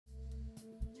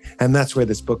And that's where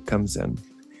this book comes in.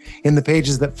 In the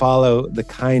pages that follow, the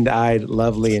kind-eyed,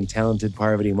 lovely, and talented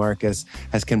Parvati Markus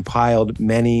has compiled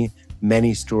many,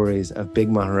 many stories of Big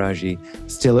Maharaj-ji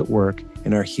still at work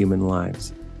in our human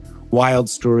lives. Wild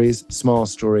stories, small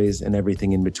stories, and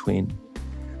everything in between.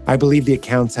 I believe the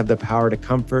accounts have the power to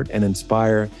comfort and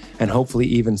inspire, and hopefully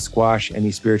even squash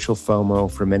any spiritual FOMO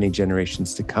for many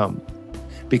generations to come.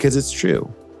 Because it's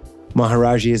true,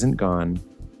 Maharaj-ji isn't gone,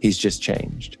 he's just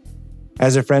changed.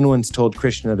 As a friend once told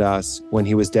Krishna Das when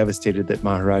he was devastated that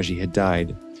Maharaj-ji had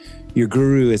died, your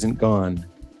guru isn't gone.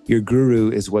 Your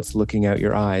guru is what's looking out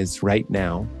your eyes right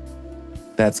now.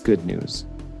 That's good news.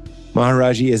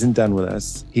 Maharaj-ji isn't done with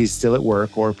us. He's still at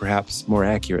work, or perhaps more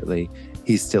accurately,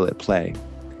 he's still at play.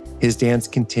 His dance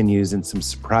continues in some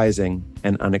surprising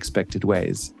and unexpected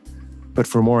ways. But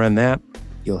for more on that,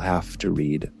 you'll have to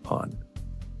read on.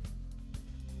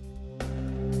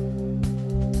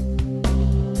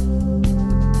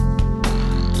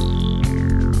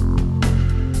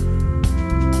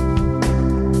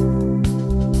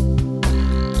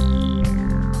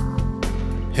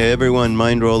 Hey everyone,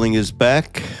 Mindrolling is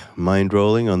back.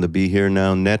 Mindrolling on the Be Here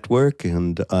Now network,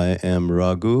 and I am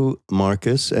Raghu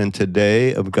Markus, and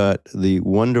today I've got the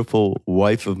wonderful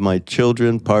wife of my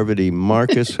children, Parvati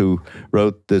Markus, who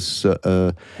wrote this.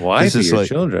 Wife of your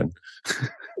children?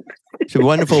 She's a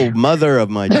wonderful mother of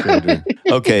my children.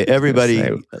 Okay, everybody.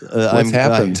 What's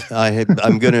happened?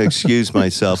 I'm going to excuse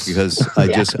myself because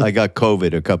I got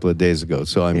COVID a couple of days ago,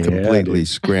 so I'm completely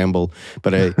scrambled.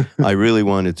 But I really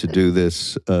wanted to do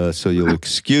this, so you'll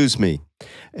excuse me.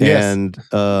 Yes. And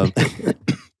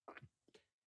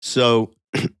so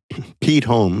Pete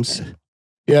Holmes,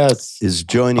 is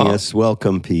joining us.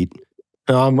 Welcome, Pete.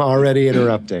 I'm already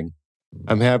interrupting.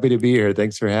 I'm happy to be here.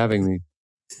 Thanks for having me.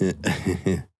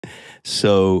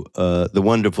 So the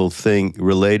wonderful thing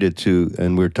related to,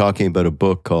 and we're talking about a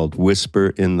book called Whisper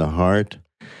in the Heart,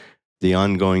 the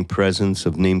ongoing presence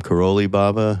of Neem Karoli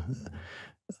Baba,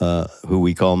 who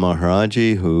we call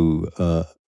Maharaj-ji, who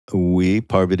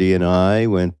Parvati and I,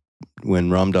 when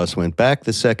Ram Dass went back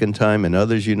the second time, and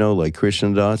others, like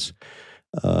Krishna Das,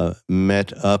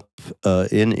 met up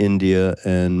in India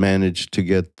and managed to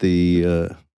get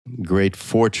the great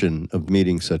fortune of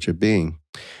meeting such a being.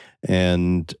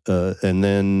 And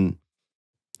then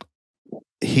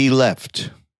he left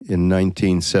in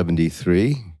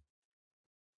 1973,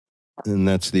 and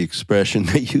that's the expression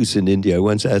they use in India. I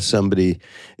once asked somebody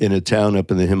in a town up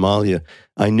in the Himalaya,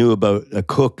 I knew about a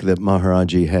cook that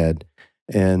Maharaj-ji had,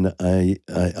 and I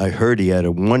heard he had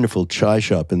a wonderful chai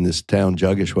shop in this town,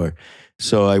 Jageshwar.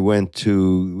 So I went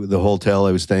to the hotel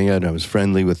I was staying at, and I was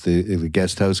friendly with the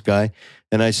guest house guy,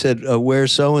 and I said,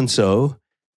 where's so-and-so?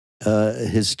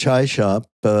 His chai shop,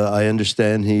 I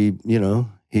understand he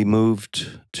moved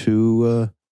to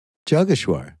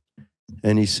Jageshwar.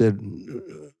 And he said,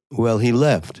 well, he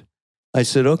left. I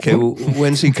said, okay, well,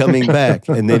 when's he coming back?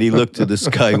 And then he looked to the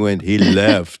sky and went, he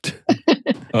left.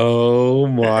 Oh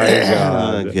my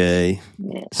God. Okay.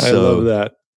 I love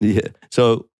that. Yeah.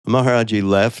 So Maharaj-ji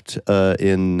left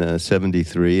in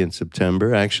 73 in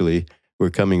September. Actually,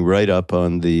 we're coming right up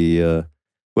on the,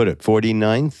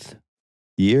 49th?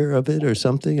 year of it or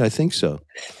something? I think so.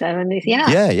 70s,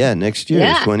 yeah. Yeah, next year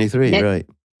is 23, right.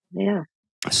 Yeah.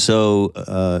 So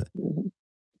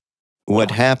what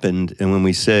happened, and when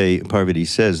we say, Parvati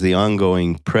says, the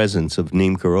ongoing presence of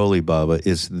Neem Karoli Baba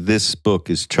is this book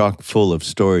is chock full of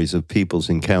stories of people's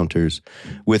encounters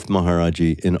with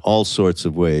Maharaj-ji in all sorts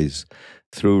of ways,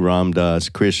 through Ram Dass,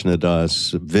 Krishna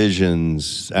Das,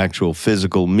 visions, actual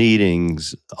physical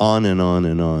meetings, on and on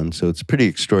and on. So it's a pretty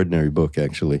extraordinary book,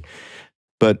 actually.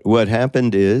 But what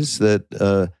happened is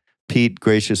that Pete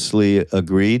graciously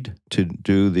agreed to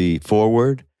do the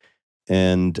foreword,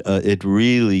 and it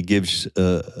really gives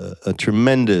a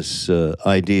tremendous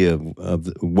idea of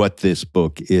what this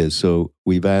book is. So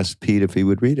we've asked Pete if he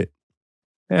would read it.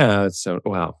 Yeah,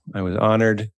 I was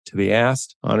honored to be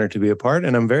asked, honored to be a part,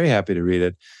 and I'm very happy to read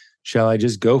it. Shall I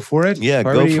just go for it? Yeah,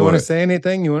 Parvati, go for it. You want to say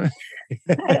anything? You want?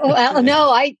 Well,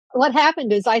 no. What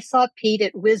happened is I saw Pete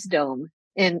at Wisdom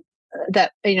in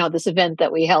that this event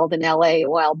that we held in LA a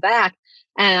while back,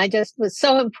 and I just was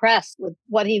so impressed with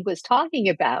what he was talking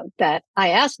about that I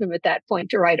asked him at that point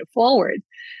to write a foreword,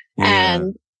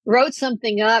 and wrote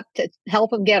something up to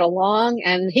help him get along,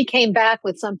 and he came back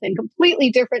with something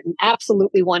completely different and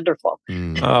absolutely wonderful.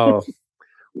 Oh.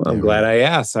 Well, I'm glad I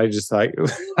asked. I just thought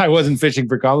I wasn't fishing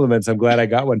for compliments. I'm glad I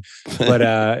got one. But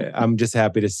I'm just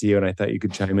happy to see you, and I thought you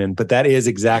could chime in. But that is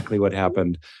exactly what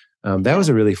happened. That was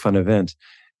a really fun event.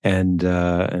 And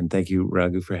thank you,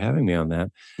 Raghu, for having me on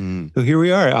that. Mm. So here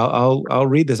we are. I'll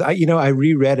read this. I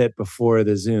reread it before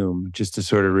the Zoom just to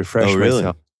sort of refresh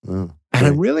myself. Oh, and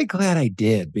I'm really glad I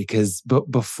did, because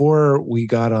before we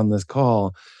got on this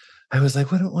call, I was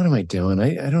like, what am I doing?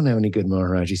 I don't have any good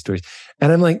Maharaj-ji stories.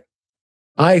 And I'm like,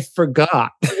 I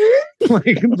forgot.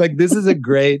 like this is a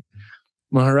great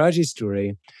Maharaj-ji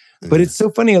story. But it's so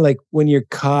funny, like when you're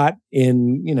caught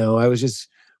in, I was just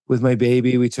with my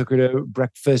baby. We took her to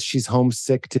breakfast. She's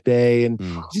homesick today. And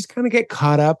you just kind of get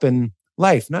caught up in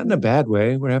life, not in a bad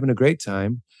way. We're having a great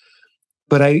time.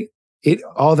 But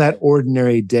all that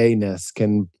ordinary dayness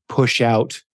can push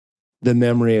out the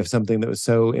memory of something that was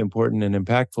so important and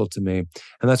impactful to me.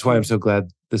 And that's why I'm so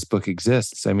glad this book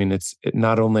exists. I mean, it's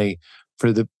not only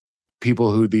for the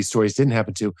people who these stories didn't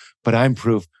happen to, but I'm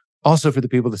proof also for the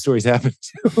people the stories happened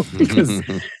to. Because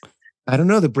I don't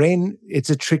know, the brain, it's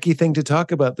a tricky thing to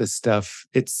talk about this stuff.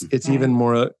 It's even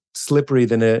more slippery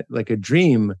than a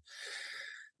dream.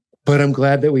 But I'm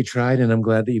glad that we tried, and I'm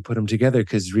glad that you put them together,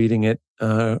 because reading it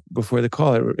before the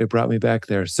call, it brought me back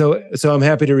there. So I'm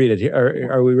happy to read it.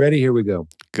 Are we ready? Here we go.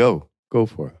 Go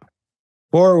for it.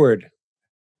 Forward.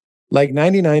 Like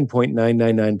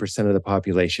 99.999% of the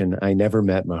population, I never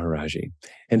met Maharaj-ji.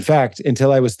 In fact,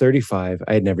 until I was 35,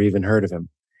 I had never even heard of him.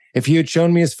 If you had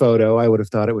shown me his photo, I would have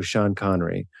thought it was Sean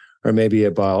Connery, or maybe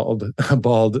a bald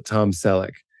Tom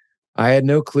Selleck. I had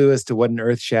no clue as to what an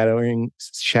earth-shattering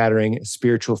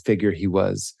spiritual figure he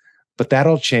was. But that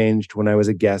all changed when I was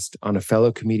a guest on a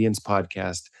fellow comedian's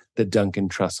podcast, the Duncan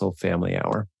Trussell Family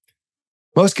Hour.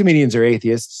 Most comedians are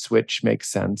atheists, which makes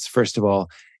sense. First of all,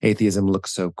 atheism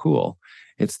looks so cool.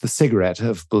 It's the cigarette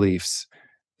of beliefs.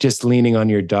 Just leaning on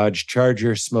your Dodge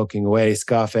Charger, smoking away,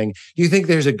 scoffing, "You think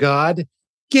there's a God?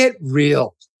 Get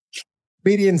real."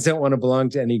 Comedians don't want to belong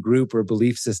to any group or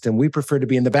belief system. We prefer to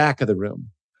be in the back of the room,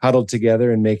 huddled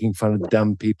together and making fun of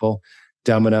dumb people,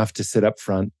 dumb enough to sit up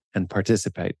front and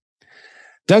participate.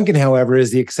 Duncan, however,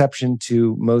 is the exception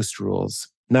to most rules.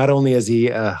 Not only is he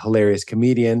a hilarious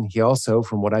comedian, he also,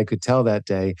 from what I could tell that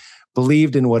day,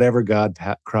 believed in whatever God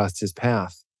crossed his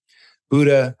path.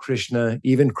 Buddha, Krishna,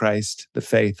 even Christ, the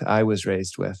faith I was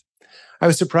raised with. I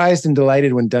was surprised and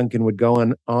delighted when Duncan would go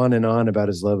on and on about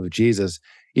his love of Jesus,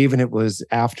 even if it was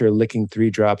after licking 3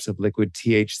 drops of liquid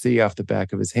THC off the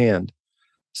back of his hand.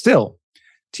 Still,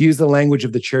 to use the language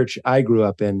of the church I grew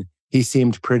up in, he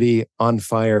seemed pretty on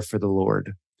fire for the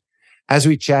Lord. As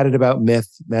we chatted about myth,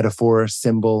 metaphor,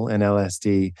 symbol, and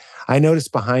LSD, I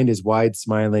noticed behind his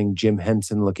wide-smiling, Jim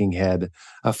Henson-looking head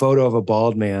a photo of a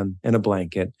bald man in a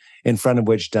blanket, in front of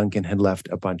which Duncan had left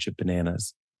a bunch of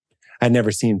bananas. I'd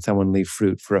never seen someone leave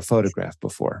fruit for a photograph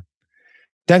before.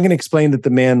 Duncan explained that the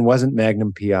man wasn't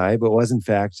Magnum PI, but was in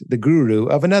fact the guru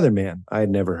of another man I had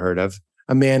never heard of,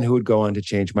 a man who would go on to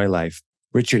change my life,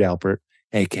 Richard Alpert,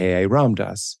 aka Ram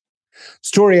Dass.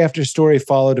 Story after story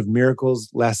followed of miracles,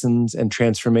 lessons, and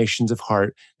transformations of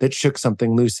heart that shook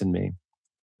something loose in me.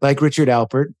 Like Richard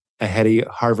Alpert, a heady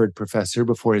Harvard professor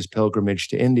before his pilgrimage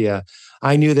to India,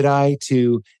 I knew that I,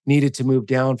 too, needed to move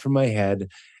down from my head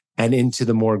and into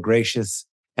the more gracious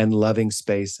and loving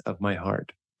space of my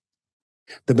heart.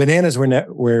 The bananas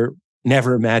were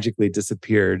never magically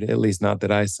disappeared, at least not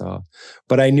that I saw,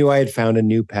 but I knew I had found a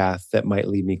new path that might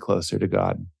lead me closer to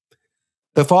God.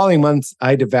 The following months,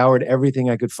 I devoured everything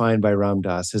I could find by Ram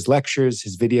Dass, his lectures,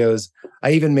 his videos.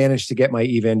 I even managed to get my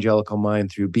evangelical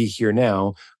mind through Be Here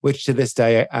Now, which to this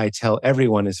day I tell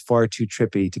everyone is far too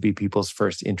trippy to be people's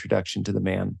first introduction to the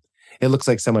man. It looks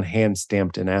like someone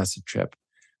hand-stamped an acid trip,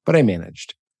 but I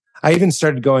managed. I even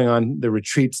started going on the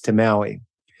retreats to Maui.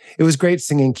 It was great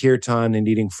singing kirtan and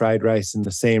eating fried rice in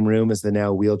the same room as the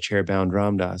now wheelchair-bound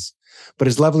Ram Dass. But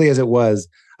as lovely as it was,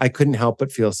 I couldn't help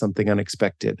but feel something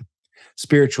unexpected.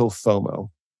 Spiritual FOMO.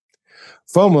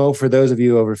 FOMO, for those of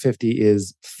you over 50,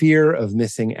 is fear of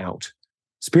missing out.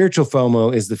 Spiritual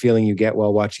FOMO is the feeling you get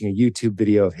while watching a YouTube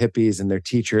video of hippies and their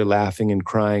teacher laughing and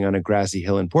crying on a grassy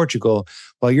hill in Portugal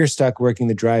while you're stuck working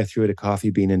the drive-thru at a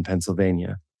Coffee Bean in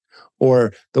Pennsylvania.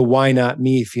 Or the why not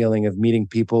me feeling of meeting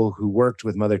people who worked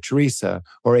with Mother Teresa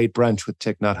or ate brunch with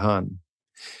Thich Nhat Hanh.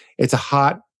 It's a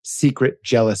hot, secret,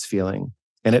 jealous feeling,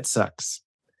 and it sucks.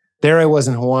 There I was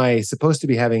in Hawaii, supposed to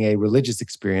be having a religious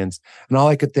experience, and all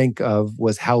I could think of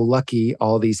was how lucky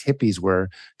all these hippies were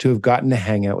to have gotten to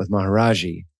hang out with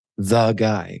Maharaj-ji, the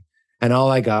guy. And all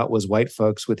I got was white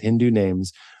folks with Hindu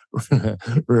names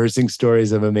rehearsing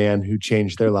stories of a man who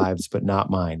changed their lives, but not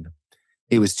mine.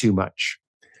 It was too much.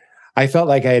 I felt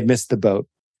like I had missed the boat.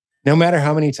 No matter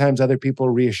how many times other people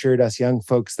reassured us young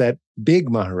folks that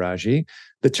big Maharaj-ji,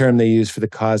 the term they use for the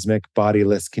cosmic,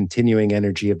 bodiless, continuing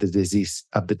energy of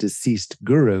the deceased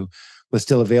guru, was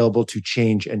still available to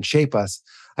change and shape us,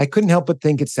 I couldn't help but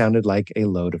think it sounded like a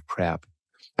load of crap.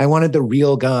 I wanted the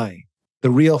real guy, the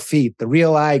real feet, the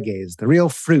real eye gaze, the real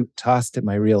fruit tossed at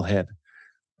my real head.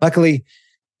 Luckily,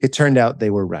 it turned out they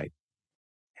were right.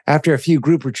 After a few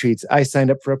group retreats, I signed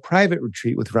up for a private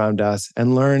retreat with Ram Dass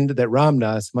and learned that Ram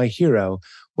Dass, my hero,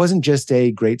 wasn't just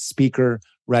a great speaker,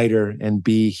 writer, and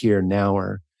be here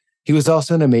nower. He was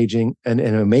also an amazing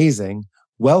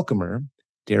welcomer,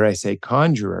 dare I say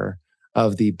conjurer,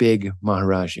 of the big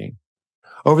Maharaj-ji.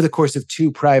 Over the course of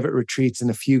 2 private retreats and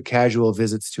a few casual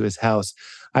visits to his house,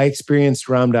 I experienced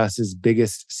Ram Dass's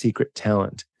biggest secret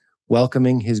talent,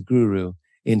 welcoming his guru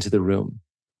into the room.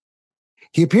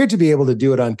 He appeared to be able to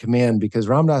do it on command because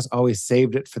Ram Dass always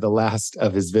saved it for the last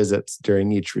of his visits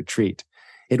during each retreat.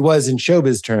 It was, in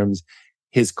showbiz terms,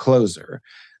 his closer,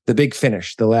 the big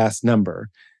finish, the last number,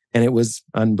 and it was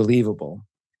unbelievable.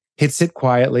 He'd sit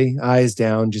quietly, eyes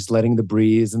down, just letting the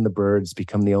breeze and the birds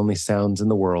become the only sounds in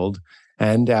the world,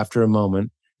 and after a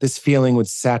moment, this feeling would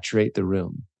saturate the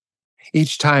room.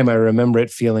 Each time I remember it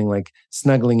feeling like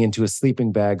snuggling into a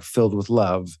sleeping bag filled with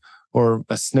love, or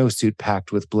a snowsuit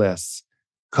packed with bliss.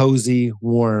 Cozy,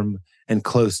 warm, and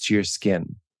close to your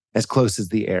skin, as close as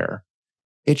the air.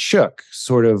 It shook,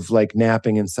 sort of like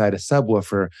napping inside a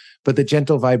subwoofer, but the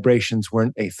gentle vibrations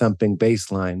weren't a thumping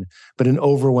bass line, but an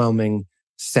overwhelming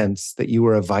sense that you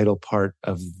were a vital part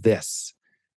of this,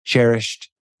 cherished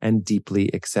and deeply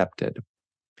accepted.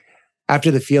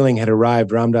 After the feeling had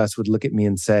arrived, Ram Dass would look at me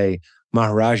and say,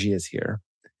 "Maharaj-ji is here."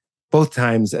 Both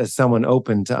times, as someone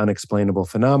open to unexplainable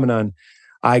phenomenon,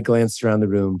 I glanced around the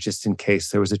room just in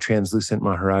case there was a translucent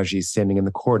Maharaj-ji standing in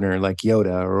the corner like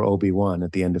Yoda or Obi-Wan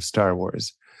at the end of Star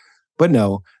Wars. But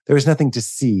no, there was nothing to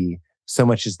see so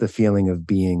much as the feeling of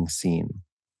being seen.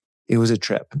 It was a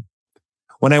trip.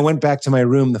 When I went back to my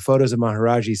room, the photos of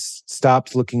Maharaj-ji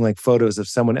stopped looking like photos of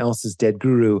someone else's dead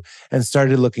guru and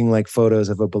started looking like photos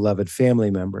of a beloved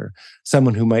family member,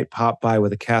 someone who might pop by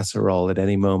with a casserole at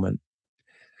any moment.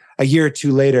 A year or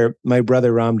 2 later, my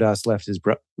brother Ram Dass left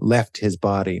his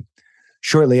body.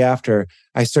 Shortly after,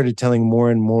 I started telling more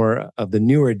and more of the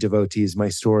newer devotees my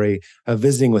story of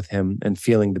visiting with him and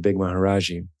feeling the big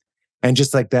Maharaj-ji. And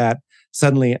just like that,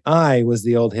 suddenly I was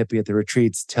the old hippie at the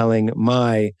retreats telling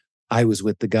my "I was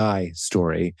with the guy"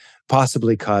 story,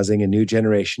 possibly causing a new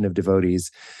generation of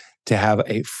devotees to have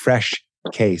a fresh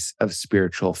case of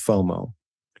spiritual FOMO.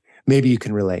 Maybe you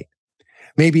can relate.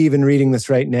 Maybe even reading this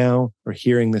right now or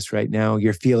hearing this right now,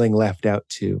 you're feeling left out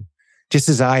too, just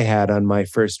as I had on my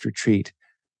first retreat,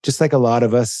 just like a lot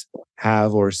of us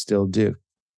have or still do.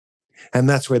 And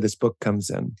that's where this book comes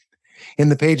in. In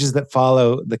the pages that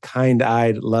follow, the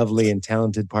kind-eyed, lovely, and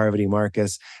talented Parvati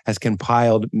Markus has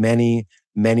compiled many,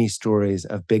 many stories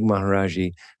of Big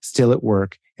Maharaj-ji still at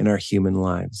work in our human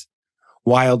lives.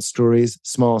 Wild stories,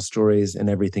 small stories, and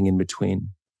everything in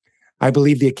between. I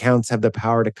believe the accounts have the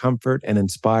power to comfort and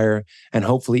inspire and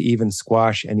hopefully even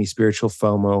squash any spiritual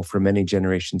FOMO for many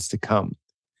generations to come.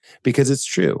 Because it's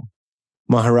true.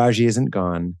 Maharaj-ji isn't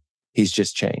gone. He's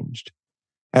just changed.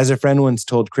 As a friend once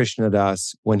told Krishna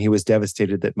Das when he was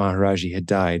devastated that Maharaj-ji had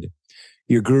died,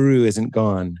 "Your guru isn't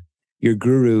gone. Your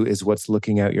guru is what's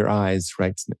looking out your eyes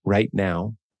right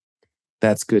now."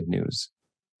 That's good news.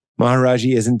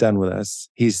 Maharaj-ji isn't done with us.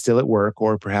 He's still at work,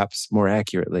 or perhaps more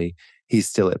accurately, he's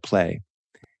still at play.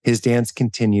 His dance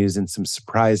continues in some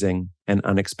surprising and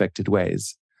unexpected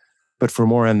ways. But for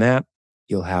more on that,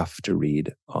 you'll have to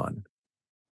read on.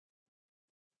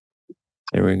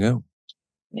 There we go.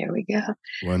 There we go.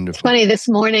 Wonderful. It's funny, this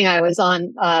morning I was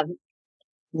on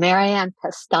Marianne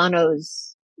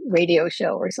Pestano's radio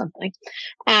show or something,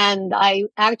 and I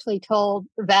actually told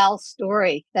Val's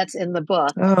story that's in the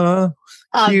book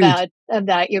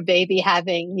about your baby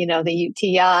having, the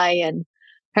UTI, and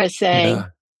her saying,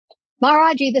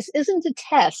 "Maharaj-ji, this isn't a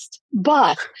test,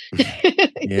 but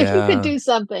if you could do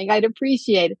something, I'd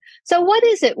appreciate it." So what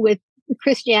is it with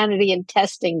Christianity and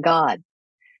testing God?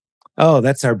 Oh,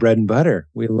 that's our bread and butter.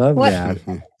 We love that.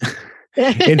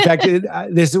 In fact,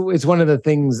 it's one of the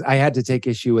things I had to take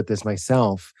issue with this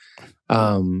myself,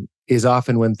 is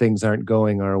often when things aren't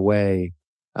going our way,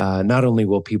 not only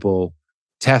will people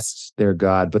test their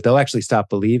God, but they'll actually stop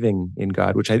believing in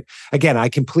God, which I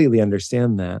completely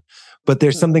understand that. But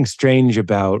there's something strange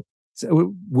about,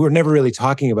 we're never really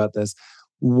talking about this,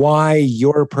 why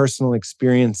your personal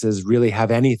experiences really have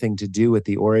anything to do with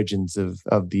the origins of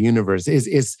the universe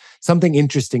is something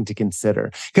interesting to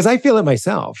consider. Because I feel it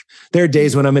myself. There are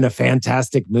days when I'm in a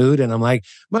fantastic mood and I'm like,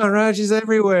 Maharaj is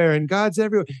everywhere and God's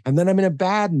everywhere. And then I'm in a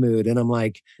bad mood and I'm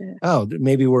like, oh,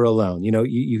 maybe we're alone.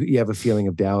 You have a feeling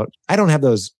of doubt. I don't have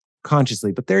those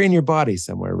consciously, but they're in your body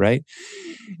somewhere, right?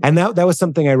 And that was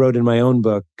something I wrote in my own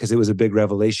book, because it was a big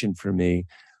revelation for me,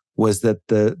 was that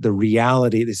the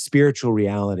reality, the spiritual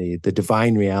reality, the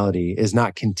divine reality is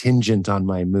not contingent on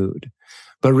my mood.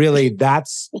 But really,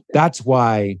 that's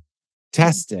why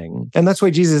testing, and that's why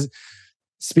Jesus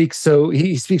speaks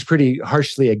he speaks pretty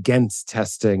harshly against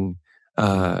testing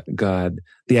God.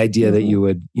 The idea that you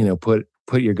would,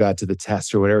 put your God to the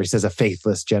test or whatever. He says a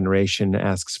faithless generation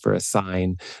asks for a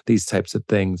sign, these types of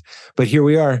things. But here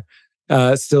we are,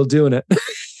 still doing it.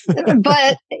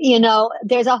 But,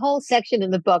 there's a whole section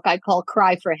in the book I call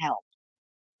Cry for Help,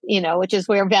 which is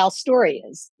where Val's story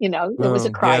is. It was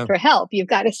a cry for help. You've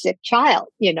got a sick child,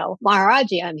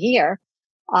 Maharaj-ji, I'm here.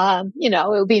 It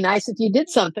would be nice if you did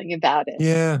something about it.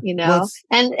 Yeah.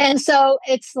 And so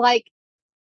it's like,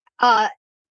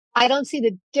 I don't see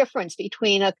the difference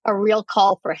between a real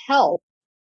call for help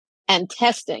and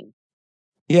testing.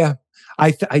 Yeah.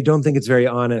 I don't think it's very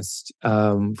honest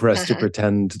for us to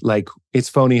pretend like it's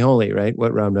phony holy, right?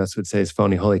 What Ram Dass would say is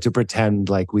phony holy, to pretend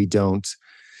like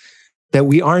that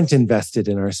we aren't invested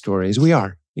in our stories. We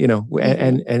are,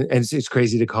 and it's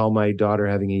crazy to call my daughter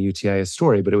having a UTI a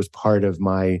story, but it was part of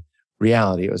my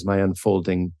reality. It was my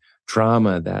unfolding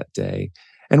trauma that day.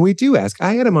 And we do ask.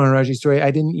 I had a Maharaj-ji story I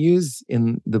didn't use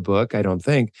in the book, I don't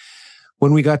think.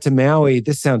 When we got to Maui,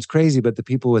 this sounds crazy, but the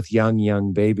people with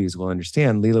young babies will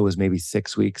understand. Leela was maybe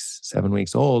 7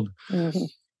 weeks old. Mm-hmm.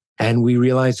 And we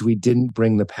realized we didn't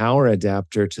bring the power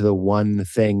adapter to the one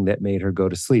thing that made her go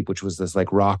to sleep, which was this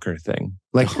like rocker thing.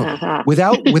 Like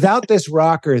without this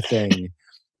rocker thing,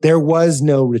 there was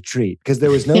no retreat, because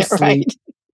there was no sleep. Right.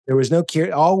 There was no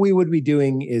care. All we would be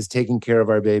doing is taking care of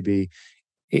our baby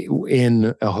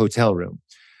in a hotel room.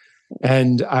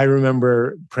 And I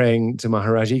remember praying to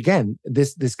Maharaj-ji again.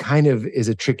 This kind of is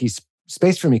a tricky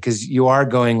space for me, because you are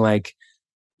going like,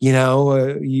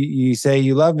 you say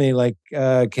you love me, like,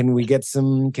 can we get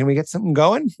something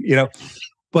going?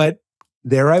 But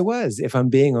there I was. If I'm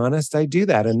being honest, I do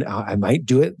that, and I might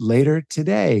do it later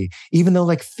today, even though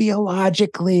like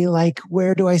theologically, like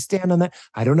where do I stand on that?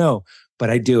 I don't know, but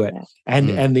I do it.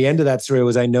 And the end of that story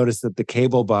was I noticed that the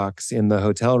cable box in the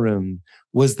hotel room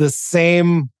was the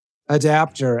same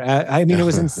adapter. I mean, it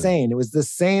was insane. It was the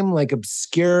same, like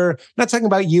obscure, I'm not talking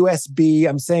about USB.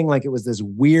 I'm saying like it was this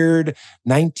weird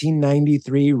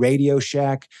 1993 Radio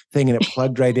Shack thing, and it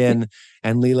plugged right in,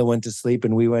 and Leela went to sleep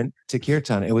and we went to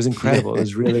Kirtan. It was incredible. It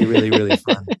was really, really, really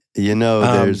fun.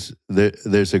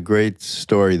 There's a great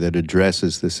story that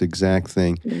addresses this exact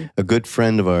thing. A good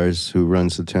friend of ours who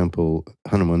runs the temple,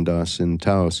 Hanuman Das in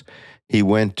Taos, he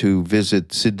went to visit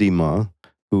Siddhi Ma,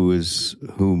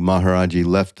 who Maharaj-ji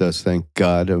left us, thank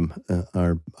God,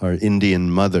 our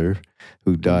Indian mother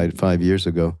who died 5 years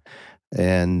ago.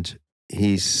 And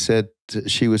he said,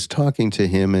 she was talking to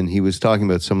him, and he was talking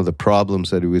about some of the problems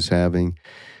that he was having.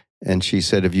 And she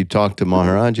said, have you talked to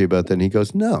Maharaj-ji about that? And he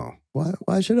goes, no.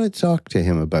 Why should I talk to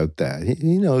him about that?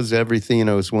 He knows everything.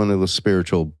 It's one of those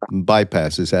spiritual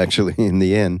bypasses, actually, in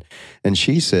the end. And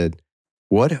she said,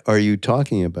 what are you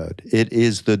talking about? It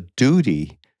is the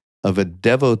duty of a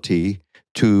devotee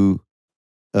to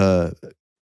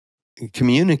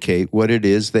communicate what it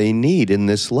is they need in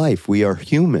this life. We are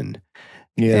human.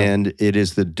 Yeah. And it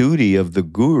is the duty of the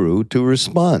guru to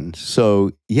respond. So,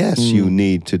 yes, you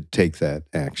need to take that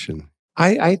action.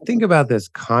 I think about this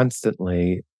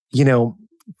constantly.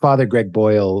 Father Greg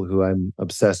Boyle, who I'm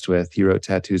obsessed with, he wrote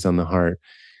Tattoos on the Heart.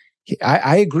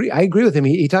 I agree with him.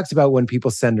 He talks about when people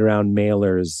send around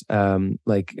mailers,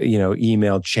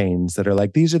 email chains that are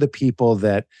like, these are the people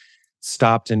that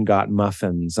stopped and got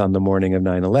muffins on the morning of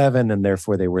 9/11, and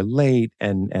therefore they were late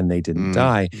and they didn't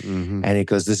die. Mm-hmm. And he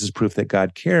goes, this is proof that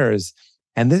God cares.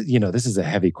 And this is a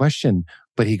heavy question,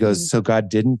 but he goes, so God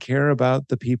didn't care about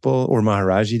the people, or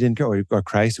Maharaj-ji didn't care, or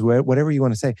Christ, whatever you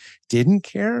want to say, didn't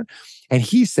care. And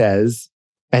he says,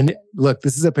 and look,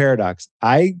 this is a paradox.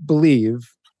 I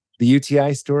believe the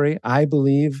UTI story, I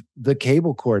believe the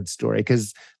cable cord story,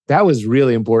 because that was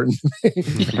really important to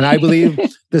me. And I believe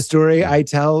the story I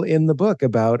tell in the book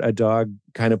about a dog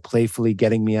kind of playfully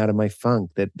getting me out of my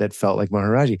funk that felt like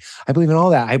Maharaj-ji. I believe in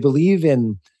all that. I believe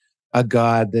in a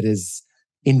God that is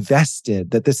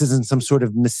invested, that this isn't some sort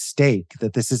of mistake,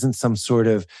 that this isn't some sort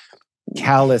of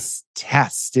callous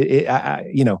test.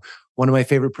 One of my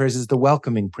favorite prayers is the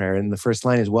welcoming prayer. And the first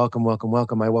line is, welcome, welcome,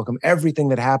 welcome. I welcome everything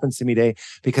that happens to me today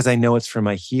because I know it's for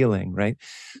my healing, right?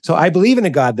 So I believe in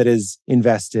a God that is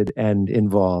invested and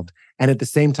involved. And at the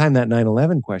same time, that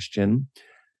 9/11 question,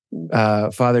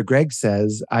 Father Greg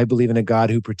says, I believe in a God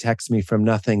who protects me from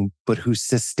nothing, but who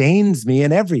sustains me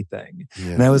in everything.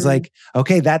 Yeah. And I was like,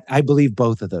 okay, I believe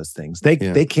both of those things.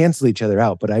 They cancel each other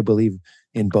out, but I believe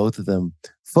in both of them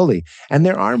fully. And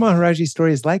there are Maharaj-ji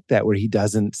stories like that, where he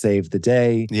doesn't save the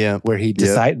day, where he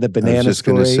decides the banana I was just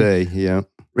story. Going to say,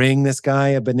 bring this guy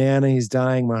a banana, he's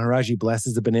dying. Maharaj-ji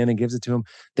blesses the banana, gives it to him.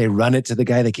 They run it to the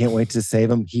guy, they can't wait to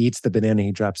save him. He eats the banana,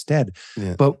 he drops dead.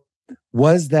 Yeah. But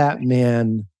was that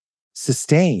man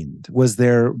sustained? Was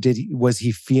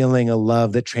he feeling a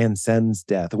love that transcends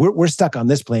death? We're stuck on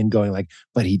this plane going like,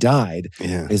 but he died.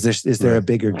 Yeah. Is there a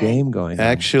bigger game going on?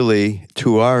 Actually,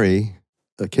 Tuari,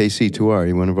 K.C.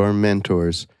 Tuari, one of our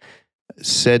mentors,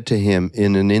 said to him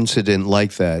in an incident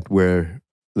like that where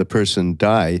the person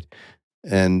died,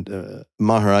 and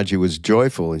Maharaj-ji was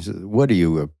joyful. He said, what are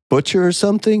you, a butcher or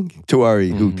something?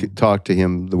 Tuari, who talked to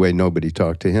him the way nobody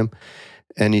talked to him.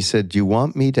 And he said, do you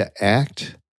want me to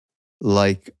act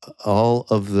like all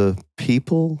of the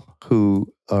people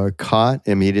who are caught?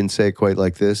 I mean, he didn't say it quite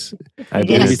like this.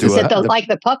 He said like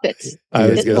the puppets.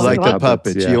 Like the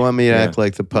puppets. Yeah. You want me to act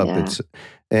like the puppets.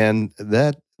 Yeah. And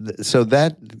that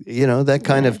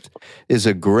kind of is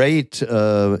a great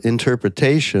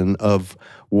interpretation of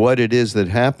what it is that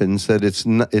happens, that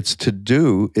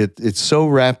it's so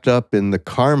wrapped up in the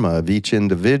karma of each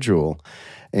individual.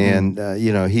 And,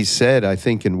 he said, I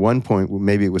think in one point,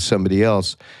 maybe it was somebody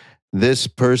else, this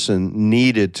person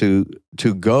needed to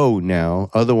go now,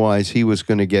 otherwise he was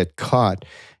going to get caught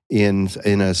in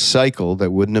a cycle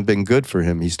that wouldn't have been good for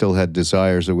him. He still had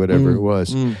desires or whatever it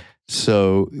was.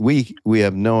 So we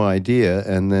have no idea,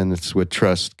 and then it's what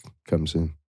trust comes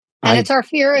in. And it's our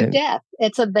fear of death.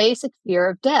 It's a basic fear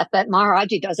of death that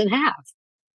Maharaj-ji doesn't have.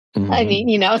 I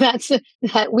mean, that's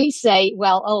that we say,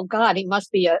 well, oh God, he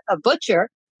must be a butcher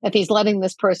if he's letting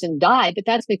this person die, but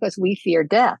that's because we fear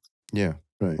death. Yeah.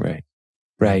 Right.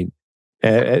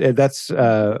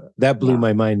 That blew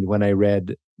my mind when I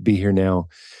read Be Here Now,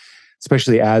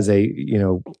 especially as a,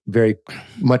 very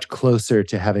much closer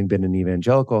to having been an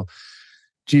evangelical.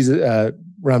 Jesus,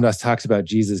 Ram Dass talks about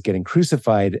Jesus getting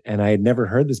crucified, and I had never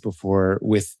heard this before,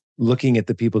 with looking at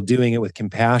the people doing it with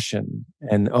compassion.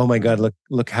 And oh my God,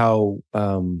 look how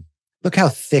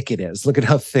thick it is. Look at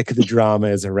how thick the drama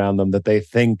is around them, that they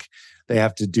think they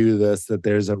have to do this, that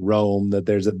there's a Rome, that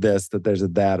there's a this, that there's a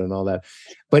that, and all that.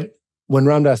 But when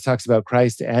Ram Dass talks about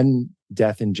Christ and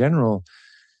death in general,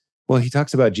 well, he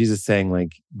talks about Jesus saying,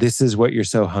 like, this is what you're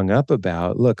so hung up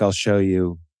about. Look, I'll show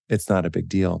you. It's not a big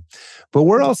deal. But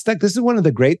we're all stuck. This is one of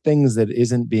the great things that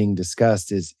isn't being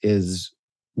discussed is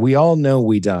we all know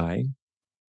we die.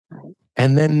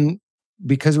 And then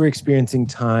because we're experiencing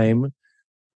time,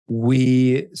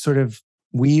 we sort of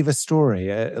weave a story,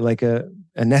 like a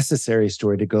necessary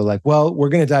story to go like, well, we're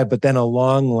going to die, but then a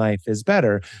long life is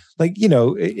better. Like,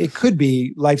 it could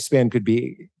be, lifespan could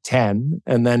be 10,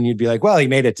 and then you'd be like, well, he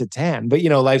made it to 10, but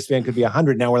lifespan could be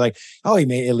 100. Now we're like, oh, at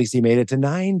least he made it to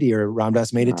 90, or Ram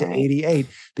Dass made it to 88.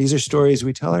 These are stories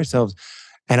we tell ourselves.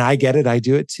 And I get it. I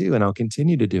do it too. And I'll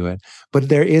continue to do it. But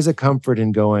there is a comfort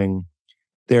in going,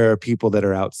 there are people that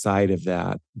are outside of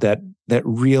that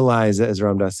realize, as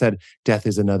Ram Dass said, death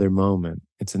is another moment.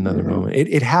 It's another moment.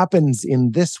 It happens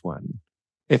in this one,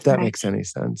 if that makes any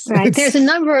sense. Right. There's a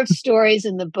number of stories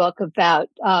in the book about,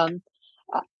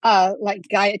 like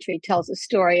Gayatri tells a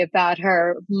story about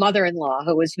her mother-in-law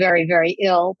who was very, very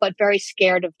ill, but very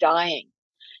scared of dying.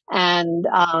 And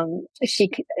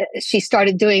she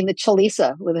started doing the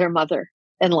chalisa with her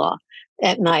mother-in-law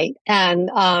at night. And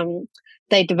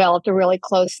they developed a really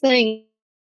close thing.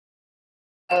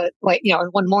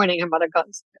 One morning her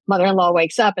mother-in-law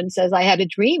wakes up and says, I had a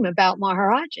dream about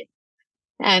Maharaj-ji.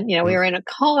 And, we were in a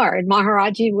car, and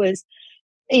Maharaj-ji was,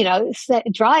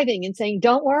 driving and saying,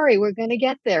 don't worry, we're going to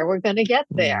get there. We're going to get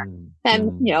there.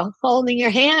 And, holding your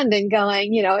hand and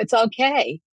going, it's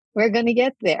okay. We're going to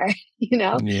get there,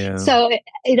 Yeah. So,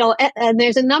 and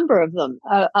there's a number of them,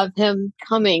 of him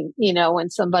coming, when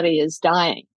somebody is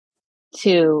dying,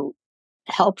 to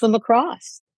help them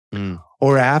across.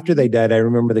 Or after they died. I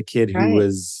remember the kid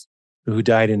who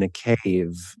died in a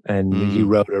cave, and he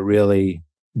wrote a really,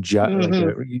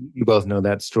 you both know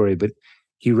that story, but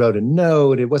he wrote a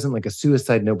note. It wasn't like a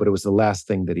suicide note, but it was the last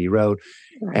thing that he wrote.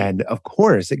 Right. And of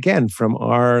course, again, from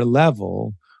our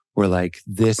level, we're like,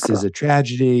 this is a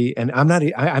tragedy. And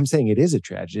I'm saying it is a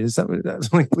tragedy. It's something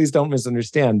like, please don't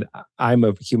misunderstand. I'm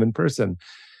a human person.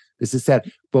 This is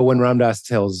sad. But when Ram Dass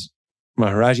tells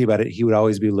Maharaj-ji about it, he would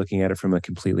always be looking at it from a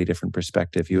completely different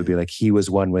perspective. He would be like, he was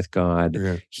one with God.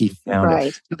 Yeah. He found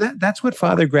it. So that's what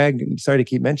Father Greg, sorry to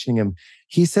keep mentioning him,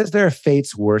 he says there are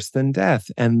fates worse than death.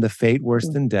 And the fate worse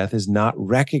than death is not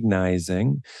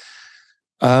recognizing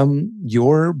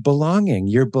your belonging,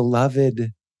 your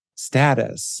beloved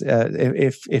status.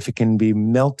 If it can be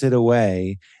melted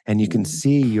away and you can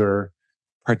see your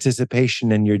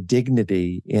participation and your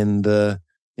dignity in the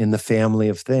family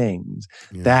of things,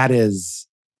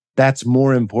 that's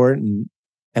more important.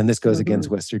 And this goes against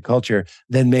Western culture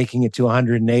than making it to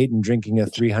 108 and drinking a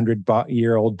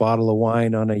 300-year-old bottle of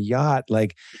wine on a yacht.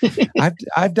 Like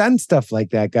I've done stuff like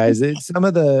that, guys. It's some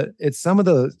of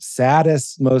the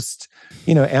saddest, most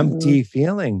empty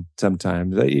feeling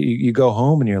sometimes. You go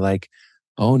home and you're like,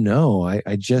 oh no,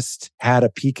 I just had a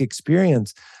peak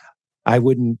experience. I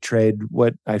wouldn't trade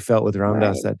what I felt with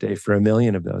Ramdas that day for a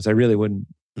million of those. I really wouldn't.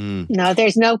 No,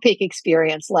 there's no peak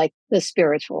experience like the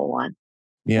spiritual one.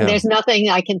 Yeah. And there's nothing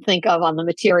I can think of on the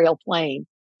material plane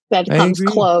that comes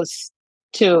close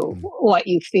to what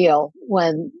you feel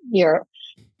when you're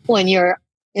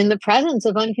in the presence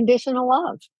of unconditional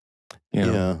love.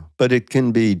 Yeah, but it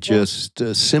can be just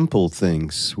simple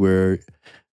things where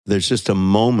there's just a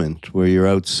moment where you're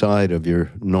outside of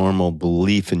your normal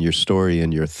belief and your story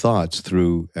and your thoughts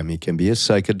through, it can be a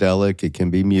psychedelic, it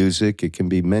can be music, it can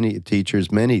be many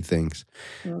teachers, many things.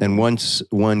 And once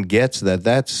one gets that,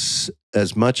 that's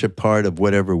as much a part of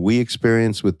whatever we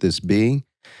experience with this being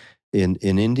in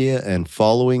India, and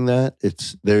following that,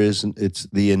 it's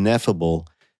the ineffable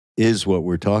is what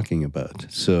we're talking about.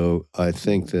 So I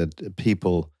think that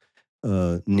people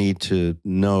need to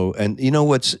know, and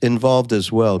what's involved as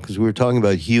well, because we were talking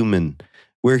about human.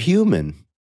 We're human,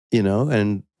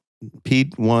 and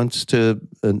Pete wants to,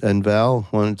 and Val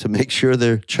wanted to make sure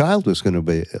their child was going to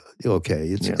be okay.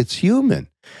 It's human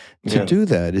to do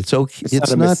that. It's okay.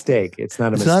 It's not a mistake. It's not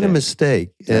a mistake. It's not a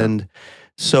mistake. Yeah. And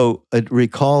so it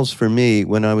recalls for me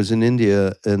when I was in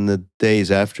India in the days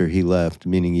after he left,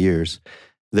 meaning years.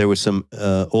 There were some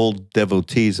old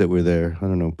devotees that were there. I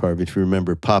don't know, Parvati, if you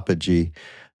remember Papaji.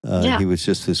 He was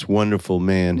just this wonderful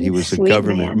man. He was a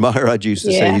government. Maharaj used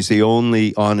to say he's the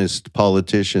only honest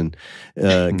politician,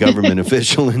 government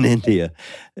official in India.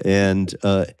 And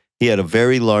he had a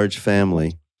very large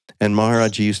family. And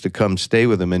Maharaj-ji used to come stay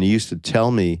with him, and he used to tell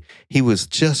me he was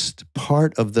just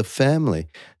part of the family.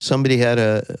 Somebody had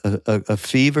a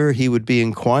fever, he would be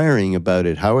inquiring about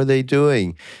it. How are they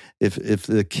doing? If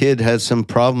the kid had some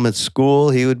problem at school,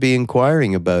 he would be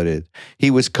inquiring about it.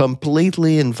 He was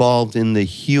completely involved in the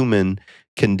human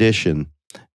condition.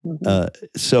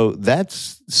 So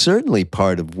that's certainly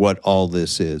part of what all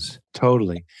this is.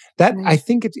 Totally. That I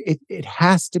think it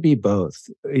has to be both.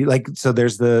 Like, so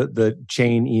there's the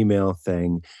chain email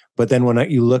thing, but then when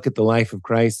you look at the life of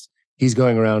Christ, he's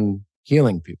going around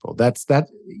healing people.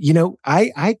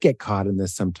 I get caught in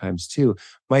this sometimes too.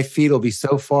 My feet will be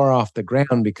so far off the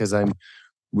ground because I'm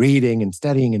reading and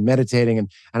studying and meditating, and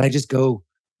I just go,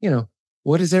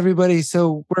 what is everybody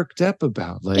so worked up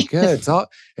about? Like,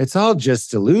 it's all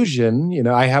just illusion.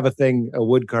 I have a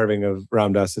wood carving of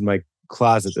Ramdas in my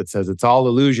closet that says it's all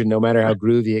illusion, no matter how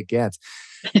groovy it gets.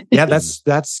 Yeah,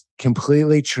 that's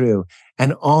completely true.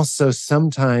 And also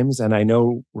sometimes, and I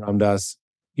know Ramdas,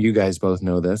 you guys both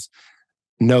know this,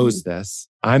 knows this.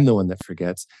 I'm the one that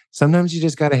forgets. Sometimes you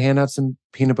just got to hand out some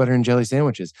peanut butter and jelly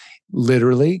sandwiches,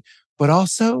 literally, but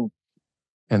also,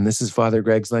 and this is Father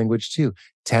Greg's language too,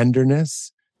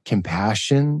 tenderness,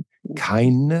 compassion,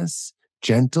 kindness,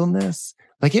 gentleness.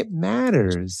 Like, it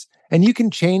matters. And you can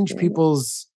change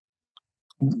people's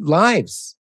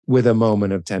lives with a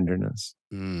moment of tenderness.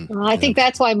 Well, I think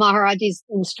that's why Maharajji's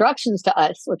instructions to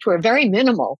us, which were very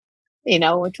minimal,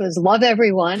 which was love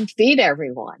everyone, feed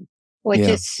everyone, which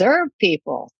is serve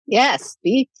people. Yes,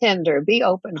 be tender, be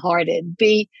open-hearted,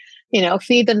 be,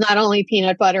 feed them not only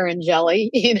peanut butter and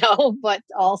jelly, but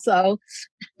also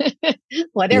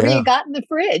whatever you got in the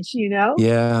fridge,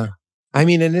 Yeah. I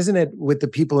mean, and isn't it with the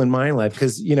people in my life?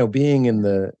 Because, being in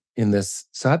this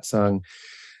satsang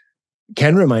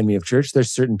can remind me of church.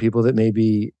 There's certain people that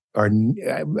maybe are,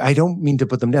 I don't mean to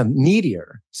put them down,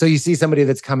 needier. So you see somebody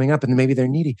that's coming up and maybe they're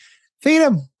needy. Feed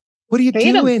them. What are you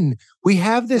doing? We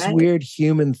have this weird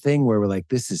human thing where we're like,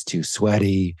 this is too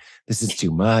sweaty. This is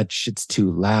too much. It's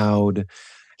too loud.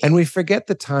 And we forget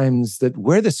the times that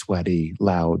we're the sweaty,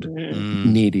 loud,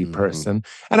 needy person.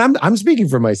 And I'm speaking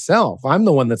for myself. I'm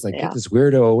the one that's like, get this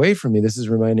weirdo away from me. This is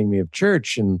reminding me of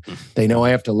church. And they know I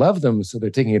have to love them. So they're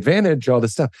taking advantage, all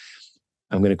this stuff.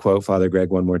 I'm going to quote Father Greg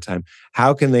one more time.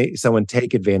 How can someone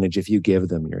take advantage if you give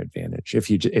them your advantage? If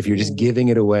you're just giving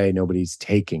it away, nobody's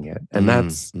taking it. And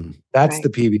that's Right. the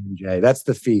PB&J. That's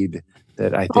the feed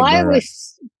that I think. Well, I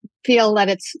always feel that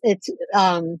it's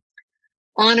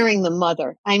honoring the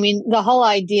mother. I mean, the whole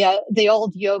idea, the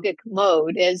old yogic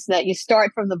mode is that you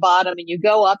start from the bottom and you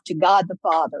go up to God the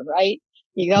Father, right?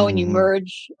 You go and you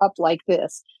merge up like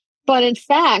this. But in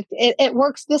fact, it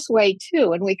works this way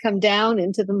too. And we come down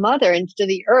into the mother, into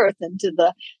the earth, into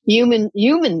the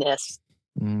humanness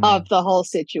of the whole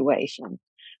situation.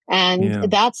 And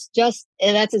that's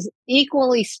as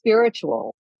equally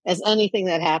spiritual as anything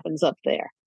that happens up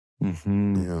there.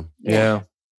 Yeah.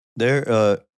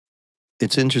 There,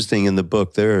 it's interesting in the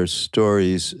book, there are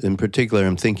stories, in particular,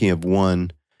 I'm thinking of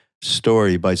one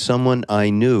story by someone I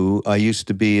knew. I used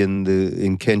to be in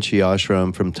Kenchi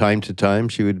Ashram from time to time.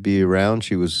 She would be around.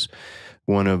 She was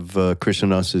one of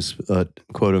Krishnadasa's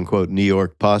quote-unquote New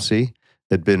York posse,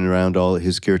 had been around all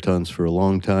his kirtans for a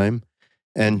long time.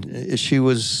 And she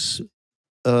was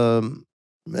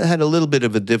had a little bit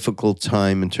of a difficult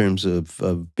time in terms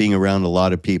of being around a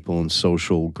lot of people and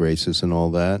social graces and all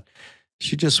that.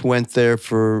 She just went there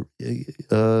for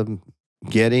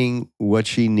getting what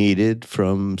she needed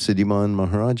from Siddhiman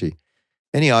Maharaj-ji.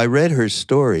 Anyhow, I read her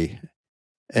story,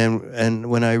 and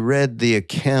when I read the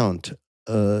account,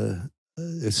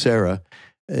 Sarah,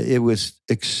 it was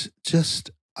just,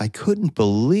 I couldn't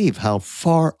believe how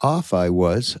far off I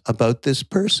was about this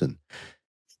person.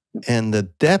 And the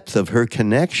depth of her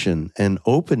connection and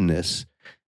openness,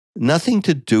 nothing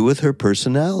to do with her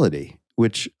personality,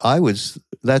 which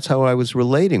that's how I was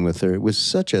relating with her. It was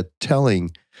such a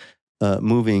telling,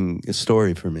 moving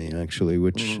story for me, actually,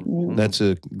 which that's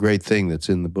a great thing that's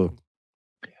in the book.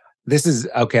 This is,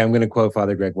 okay, I'm going to quote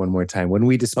Father Greg one more time. When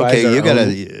we despise you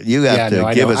have to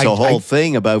no, give us a whole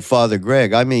thing about Father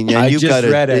Greg. I mean, I just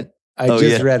read it.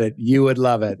 Read it. You would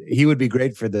love it. He would be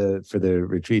great for the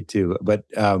retreat too. But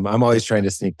I'm always trying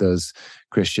to sneak those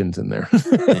Christians in there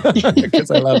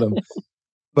because I love them.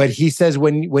 But he says,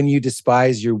 when you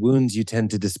despise your wounds, you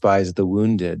tend to despise the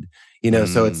wounded.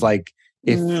 So it's like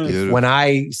if when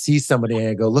I see somebody and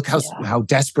I go, look how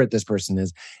desperate this person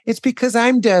is, it's because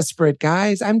I'm desperate,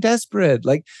 guys. I'm desperate.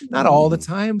 Like not all the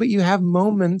time, but you have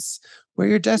moments where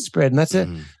you're desperate, and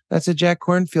that's a Jack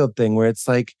Kornfield thing where it's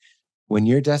like, when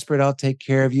you're desperate, I'll take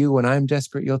care of you. When I'm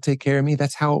desperate, you'll take care of me.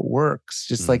 That's how it works.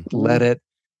 Just like let it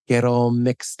get all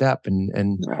mixed up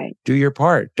and do your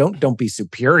part. Don't be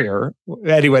superior.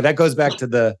 Anyway, that goes back to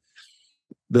the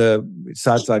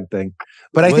satsang thing.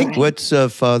 But I think what's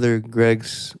Father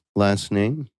Greg's last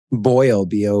name? Boyle,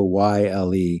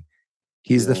 Boyle.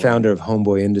 He's the founder of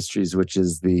Homeboy Industries, which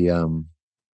is the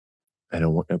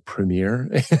a premier.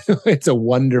 It's a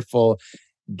wonderful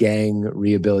gang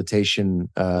rehabilitation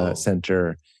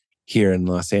center here in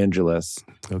Los Angeles.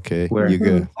 Okay, where you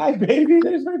go. Hi, baby.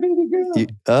 There's my baby girl.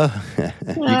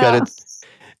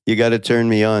 You got to turn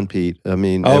me on, Pete. I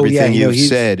mean, everything you've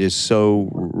said is so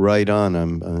right on.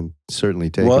 I'm certainly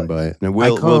taken by it, and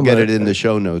we'll get it in the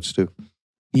show notes too.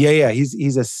 Yeah.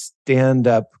 He's a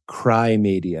stand-up cry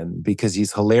median because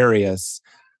he's hilarious,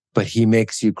 but he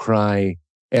makes you cry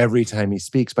every time he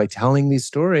speaks by telling these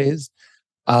stories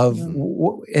of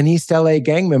an East LA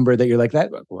gang member that you're like,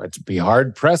 it'd be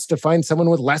hard pressed to find someone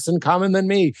with less in common than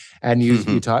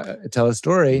you tell a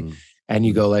story and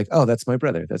you go like, oh, that's my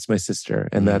brother, that's my sister,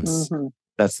 and that's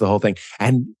the whole thing.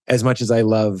 And as much as I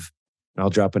love, I'll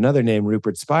drop another name,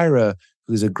 Rupert Spira,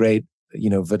 who's a great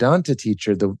Vedanta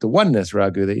teacher, the oneness,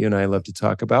 Raghu, that you and I love to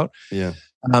talk about. Yeah,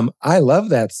 I love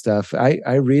that stuff.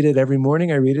 I read it every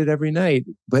morning, I read it every night,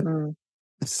 but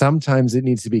sometimes it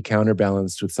needs to be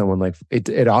counterbalanced with someone like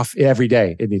every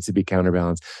day. It needs to be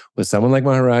counterbalanced with someone like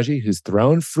Maharaj-ji, who's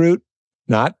thrown fruit,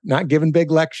 not giving big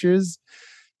lectures,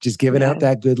 just giving out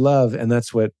that good love. And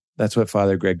that's what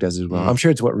Father Greg does as well. I'm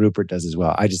sure it's what Rupert does as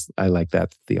well. I like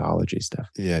that theology stuff.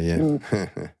 Yeah.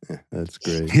 That's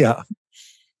great. Yeah.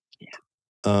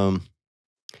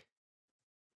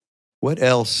 What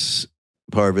else,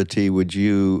 Parvati, would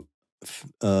you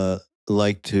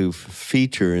like to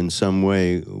feature in some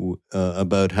way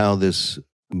about how this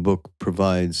book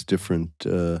provides different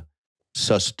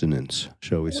sustenance,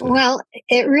 shall we say? Well,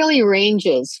 it really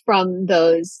ranges from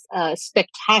those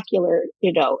spectacular,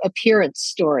 appearance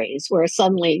stories where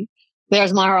suddenly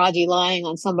there's Maharaj-ji lying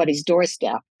on somebody's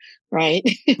doorstep, right?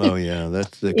 Oh yeah,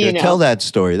 tell that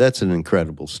story. That's an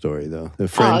incredible story, though. The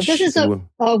French. This is a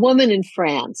woman in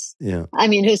France. Yeah, I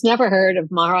mean, who's never heard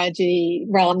of Maharaj-ji,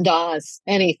 Ram Dass,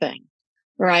 anything.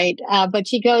 Right. But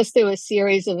she goes through a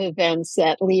series of events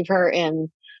that leave her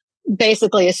in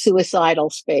basically a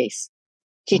suicidal space.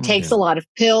 She takes a lot of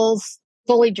pills.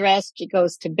 fully dressed. She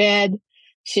goes to bed.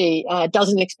 She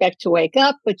doesn't expect to wake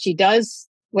up, but she does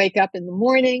wake up in the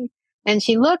morning. And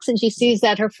she looks and she sees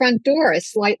that her front door is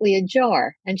slightly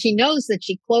ajar. And she knows that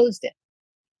she closed it.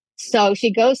 So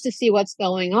she goes to see what's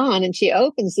going on, and she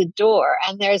opens the door,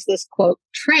 and there's this, quote,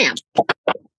 tramp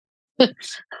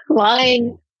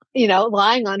lying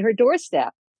on her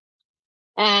doorstep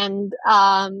and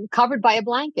covered by a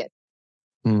blanket.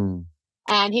 Mm.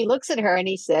 And he looks at her and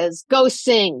he says, "Go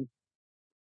sing."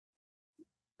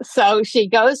 So she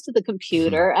goes to the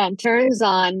computer and turns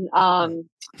on what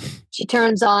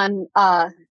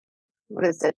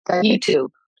is it? YouTube.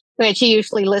 I mean, she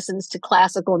usually listens to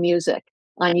classical music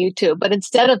on YouTube, but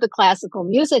instead of the classical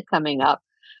music coming up,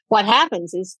 what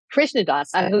happens is Krishna Das,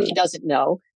 who she doesn't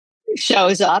know,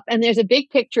 shows up, and there's a big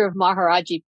picture of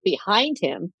Maharaj-ji behind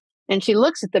him. And she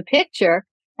looks at the picture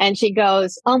and she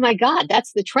goes, "Oh my God,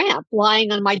 that's the tramp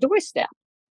lying on my doorstep."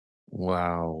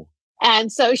 Wow.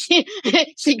 And so she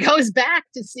goes back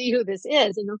to see who this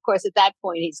is. And of course, at that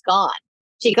point, he's gone.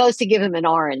 She goes to give him an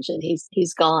orange and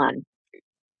he's gone.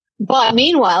 But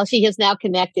meanwhile, she has now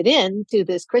connected in to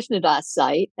this Krishnadas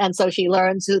site. And so she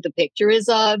learns who the picture is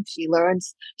of.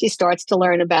 She starts to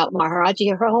learn about Maharaj-ji.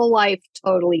 Her whole life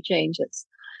totally changes.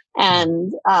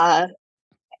 And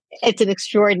it's an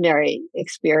extraordinary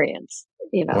experience,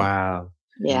 Wow.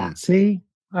 Yeah. See,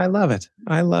 I love it.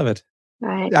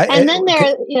 Right. And then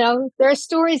there are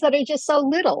stories that are just so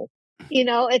little.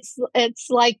 It's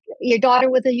like your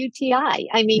daughter with a UTI.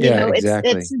 I mean,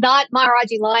 exactly. it's not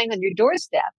Maharaj-ji lying on your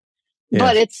doorstep. Yes.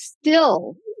 But it's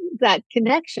still that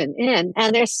connection in.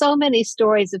 And there's so many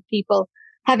stories of people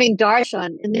having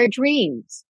darshan in their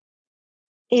dreams.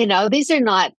 These are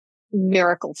not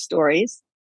miracle stories,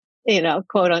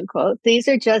 quote unquote. These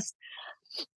are just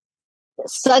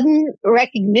sudden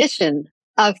recognition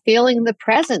of feeling the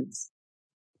presence.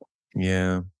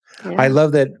 Yeah. I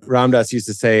love that Ram Dass used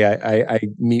to say, I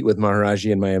meet with Maharaj-ji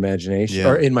in my imagination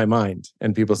or in my mind.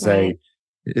 And people say,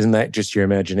 "Isn't that just your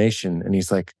imagination?" And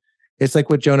he's like, it's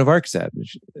like what Joan of Arc said.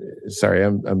 Sorry,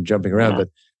 I'm jumping around, but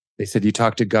they said, "You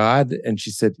talk to God," and she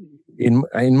said, "In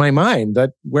my mind,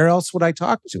 that where else would I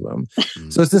talk to him?"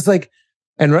 So it's just like,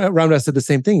 and Ram Dass said the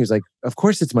same thing. He was like, "Of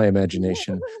course, it's my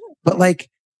imagination," but like,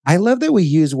 I love that we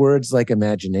use words like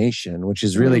imagination, which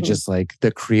is really just like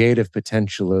the creative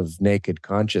potential of naked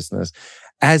consciousness,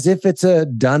 as if it's a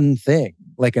done thing,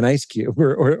 like an ice cube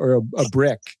or a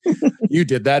brick. You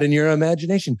did that in your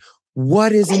imagination.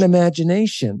 What is an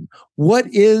imagination? What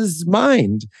is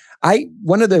mind?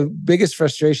 One of the biggest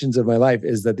frustrations of my life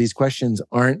is that these questions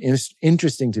aren't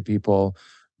interesting to people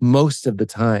most of the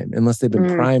time, unless they've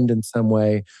been primed in some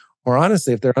way, or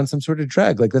honestly, if they're on some sort of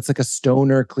drug. Like, that's like a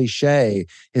stoner cliche,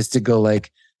 is to go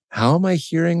like, how am I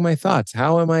hearing my thoughts?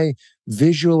 How am I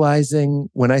visualizing?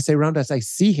 When I say Ram Dass, I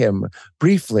see him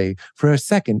briefly for a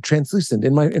second, translucent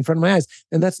in front of my eyes.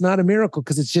 And that's not a miracle,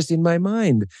 because it's just in my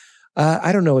mind.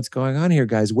 I don't know what's going on here,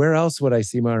 guys. Where else would I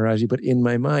see Maharaj-ji but in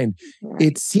my mind? Right.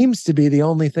 It seems to be the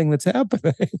only thing that's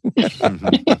happening.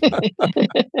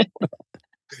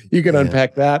 You can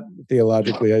unpack that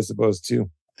theologically, I suppose, too.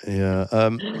 Yeah.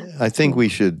 I think we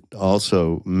should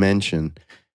also mention,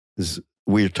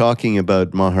 we're talking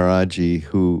about Maharaj-ji,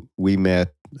 who we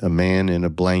met, a man in a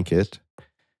blanket,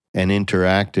 and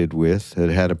interacted with,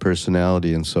 had a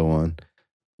personality and so on.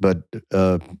 But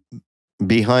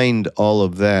behind all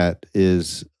of that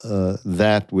is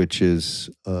that which is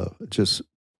just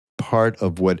part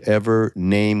of whatever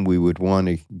name we would want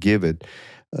to give it,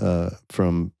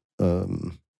 from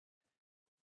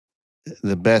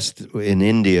the best in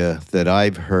India that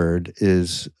I've heard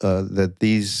is that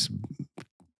these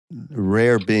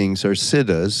rare beings are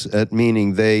siddhas,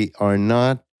 meaning they are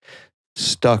not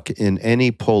stuck in any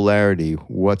polarity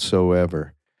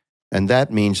whatsoever. And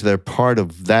that means they're part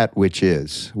of that which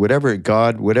is, whatever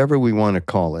God, whatever we want to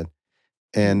call it.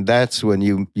 And that's when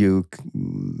you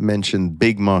mentioned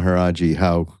Big Maharaj-ji,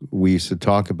 how we used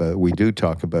to we do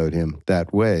talk about him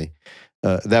that way.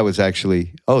 That was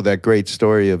actually, that great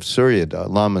story of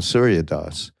Lama Surya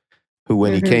Das, who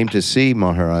when he came to see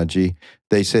Maharaj-ji,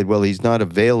 they said, well, he's not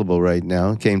available right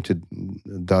now. Came to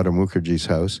Dada Mukherjee's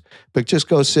house, but just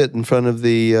go sit in front of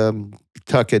the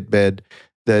tucket bed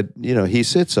that, he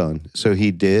sits on. So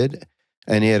he did,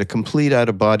 and he had a complete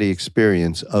out-of-body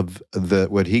experience of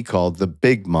what he called the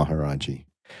big Maharaj-ji,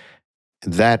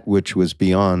 that which was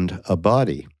beyond a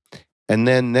body. And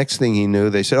then next thing he knew,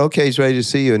 they said, okay, he's ready to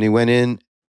see you. And he went in,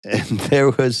 and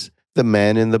there was the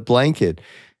man in the blanket.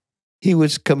 He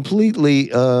was completely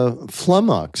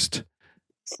flummoxed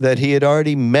that he had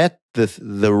already met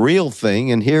the real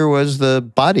thing, and here was the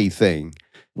body thing.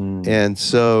 And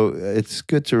so it's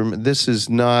good to remember, this is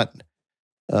not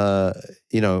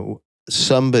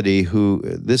somebody who,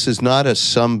 this is not a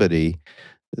somebody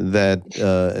that,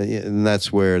 and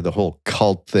that's where the whole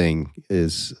cult thing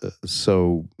is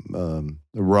so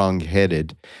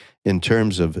wrong-headed in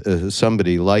terms of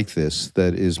somebody like this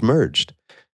that is merged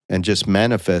and just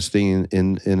manifesting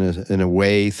in a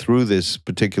way through this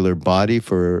particular body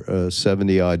for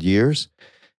 70-odd years.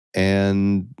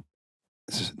 And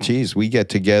geez, we get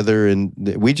together, and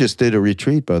we just did a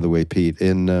retreat, by the way, Pete,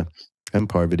 and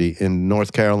Parvati, in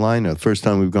North Carolina. The first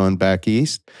time we've gone back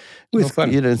east.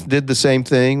 Did the same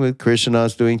thing with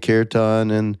Krishna's doing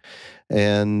kirtan,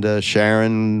 and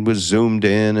Sharon was zoomed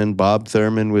in, and Bob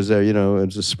Thurman was there. It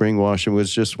was spring washing,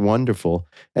 was just wonderful.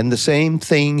 And the same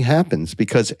thing happens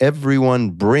because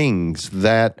everyone brings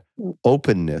that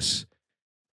openness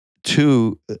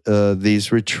to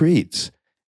these retreats,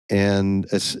 and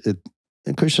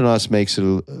Krishnadas makes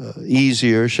it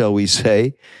easier, shall we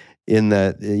say, in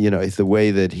that the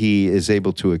way that he is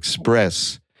able to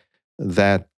express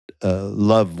that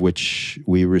love which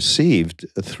we received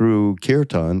through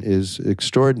kirtan is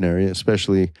extraordinary,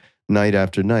 especially night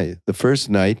after night. The first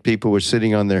night, people were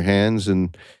sitting on their hands,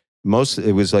 and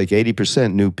it was like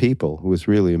 80% new people. It was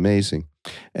really amazing.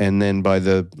 And then by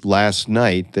the last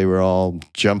night, they were all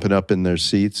jumping up in their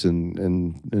seats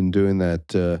and doing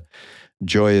that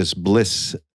joyous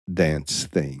bliss dance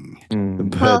thing.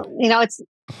 Well,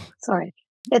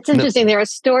 it's interesting. There are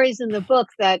stories in the book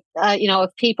that,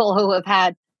 of people who have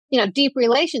had, deep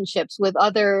relationships with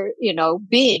other,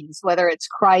 beings, whether it's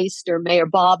Christ or Mayor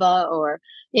Baba or,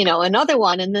 another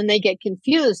one. And then they get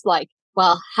confused, like,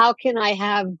 well, how can I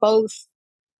have both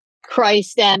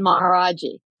Christ and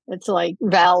Maharaj-ji? It's like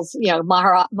Val's,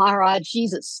 Maharaj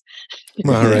Jesus.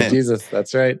 Maharaj Jesus,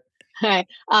 that's right. Right.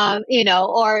 Or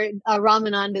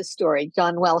Ramananda's story,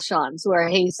 John Welshon's, where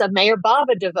he's a Mayor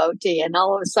Baba devotee, and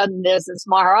all of a sudden there's this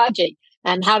Maharaj-ji.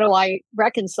 And how do I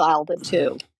reconcile the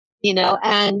two?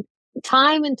 And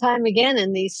time and time again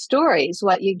in these stories,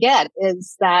 what you get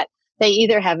is that they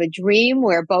either have a dream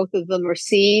where both of them are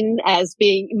seen as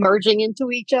being merging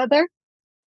into each other,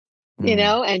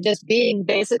 and just being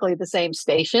basically the same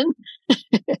station,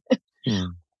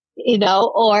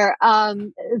 or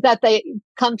that they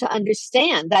come to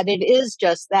understand that it is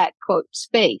just that, quote,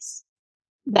 space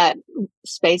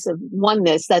of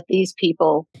oneness that these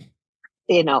people,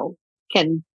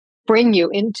 can bring you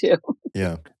into.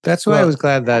 Yeah. That's why I was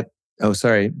glad that, oh,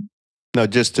 sorry. No,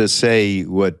 just to say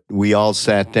what we all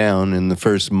sat down in the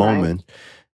first moment,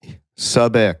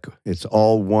 sub-ek, it's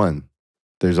all one.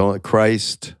 There's only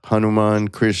Christ, Hanuman,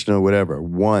 Krishna, whatever,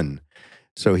 one.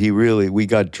 So we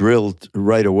got drilled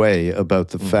right away about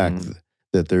the fact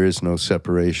that there is no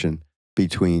separation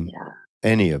between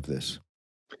any of this.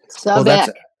 Sub-ek.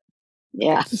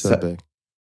 Sub-ek.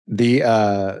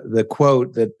 The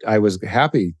quote that I was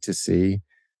happy to see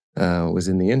was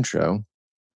in the intro.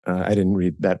 I didn't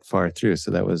read that far through, so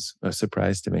that was a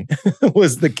surprise to me.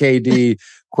 Was the KD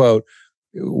quote,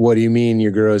 "What do you mean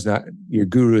your guru is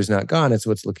not gone? It's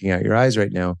what's looking out your eyes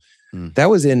right now."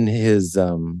 That was in his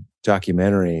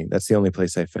documentary. That's the only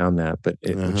place I found that, but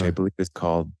which I believe is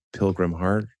called Pilgrim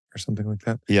Heart or something like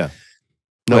that. Yeah.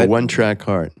 No, One Track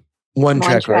Heart. One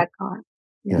Track Heart.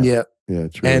 Yeah. Yeah,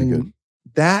 it's really good.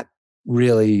 That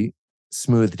really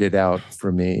smoothed it out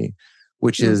for me,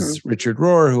 which is Richard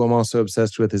Rohr, who I'm also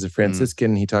obsessed with, is a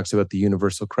Franciscan. He talks about the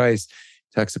universal Christ.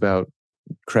 He talks about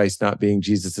Christ not being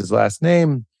Jesus's last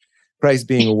name, Christ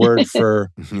being a word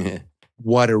for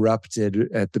what erupted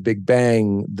at the Big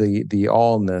Bang, the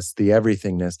allness, the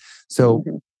everythingness. So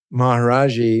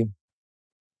Maharaj-ji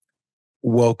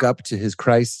woke up to his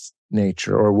Christ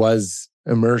nature, or was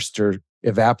immersed or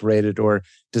evaporated or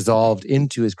dissolved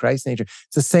into his Christ nature.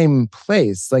 It's the same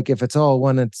place. Like if it's all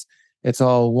one, it's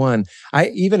all one.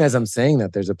 Even as I'm saying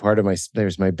that, there's a part of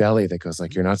there's my belly that goes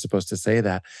like, you're not supposed to say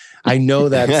that. I know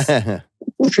that's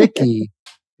tricky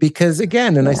because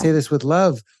again, and I say this with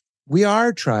love, we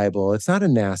are tribal. It's not a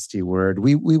nasty word.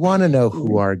 We want to know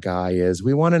who our guy is.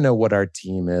 We want to know what our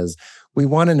team is. We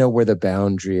want to know where the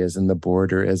boundary is and the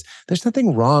border is. There's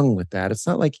nothing wrong with that. It's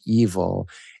not like evil.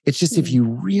 It's just if you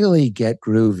really get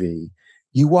groovy,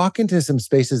 you walk into some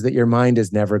spaces that your mind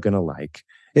is never going to like.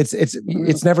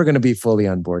 It's never going to be fully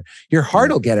on board. Your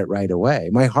heart will get it right away.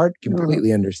 My heart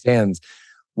completely understands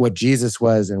what Jesus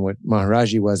was and what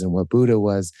Maharaj-ji was and what Buddha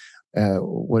was,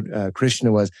 what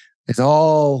Krishna was. It's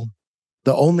all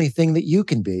the only thing that you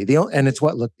can be. And it's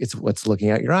what's looking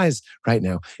at your eyes right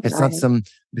now. It's not some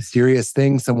mysterious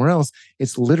thing somewhere else.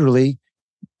 It's literally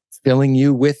filling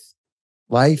you with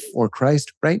life or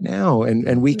Christ right now.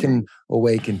 And we can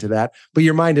awaken to that. But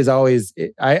your mind is always,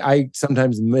 I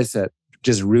sometimes miss it,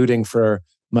 just rooting for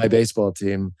my baseball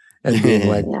team and being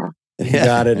like, you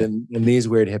got it, and these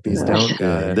weird hippies don't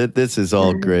got it. This is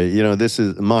all great. This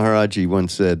is Maharaj-ji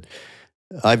once said,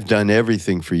 "I've done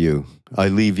everything for you. I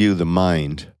leave you the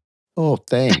mind." Oh,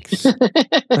 thanks.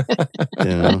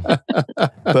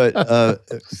 But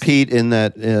Pete, in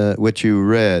that what you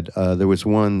read, there was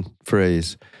one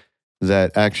phrase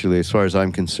that actually, as far as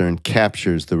I'm concerned,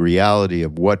 captures the reality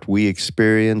of what we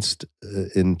experienced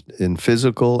in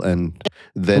physical and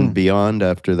then beyond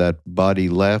after that body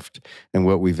left, and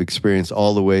what we've experienced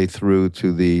all the way through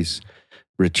to these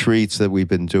retreats that we've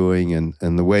been doing,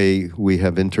 and the way we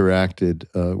have interacted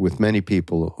with many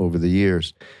people over the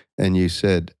years. And you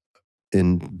said,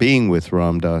 in being with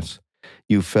Ram Dass,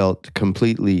 you felt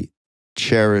completely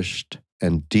cherished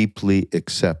and deeply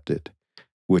accepted,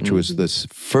 which was the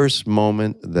first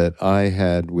moment that I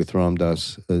had with Ram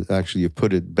Dass. Actually, you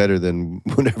put it better than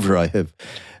whenever I have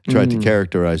tried to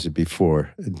characterize it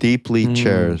before. Deeply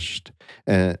cherished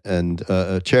and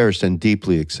cherished and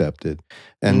deeply accepted.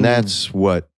 And that's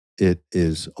what it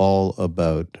is all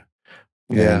about.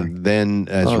 Yeah. And then,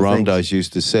 as Ram Dass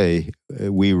used to say,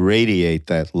 we radiate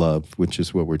that love, which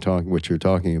is what what you're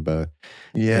talking about,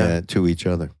 to each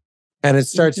other. And it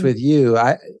starts with you.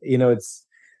 It's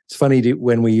funny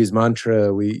when we use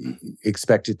mantra, we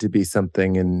expect it to be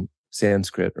something in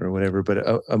Sanskrit or whatever, but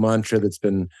a mantra that's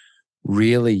been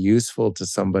really useful to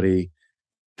somebody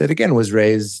that, again, was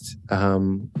raised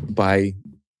by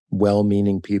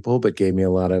well-meaning people, but gave me a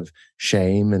lot of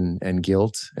shame and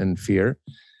guilt and fear.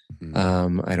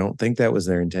 I don't think that was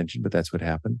their intention, but that's what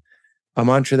happened. A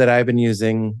mantra that I've been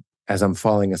using as I'm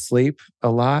falling asleep a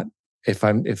lot, if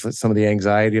some of the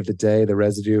anxiety of the day, the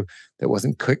residue that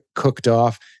wasn't cooked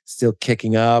off, still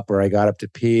kicking up, or I got up to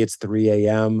pee, it's 3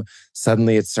 a.m.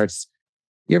 Suddenly it starts.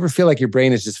 You ever feel like your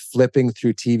brain is just flipping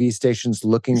through TV stations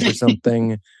looking for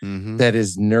something that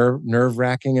is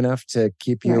nerve-wracking enough to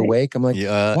keep you awake? I'm like,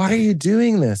 why are you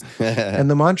doing this? And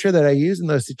the mantra that I use in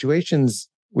those situations,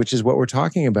 which is what we're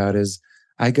talking about, is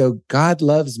I go, God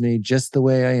loves me just the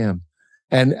way I am.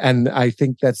 And I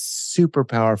think that's super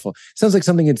powerful. Sounds like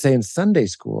something you'd say in Sunday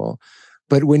school,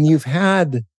 but when you've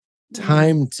had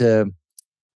time to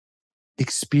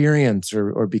experience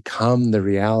or become the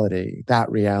reality,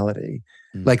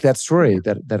 like that story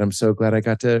that I'm so glad I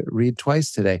got to read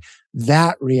twice today,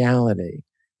 that reality,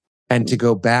 and to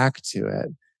go back to it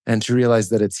and to realize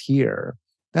that it's here.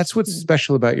 That's what's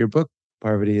special about your book,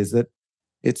 Parvati, is that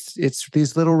it's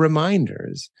these little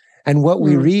reminders. And what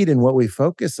we read and what we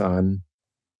focus on,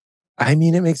 I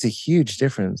mean, it makes a huge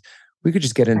difference. We could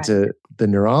just get into the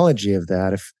neurology of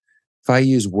that. If I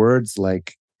use words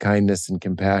like kindness and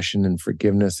compassion and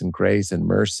forgiveness and grace and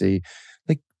mercy,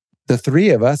 like the three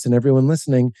of us and everyone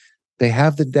listening, they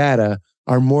have the data,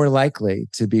 are more likely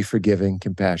to be forgiving,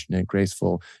 compassionate,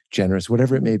 graceful, generous,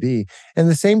 whatever it may be. And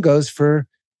the same goes for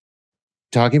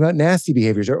talking about nasty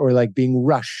behaviors or like being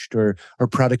rushed or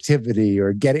productivity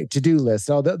or getting to-do lists,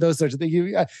 all those sorts of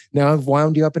things. Now I've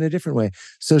wound you up in a different way.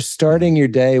 So starting your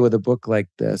day with a book like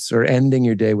this or ending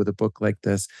your day with a book like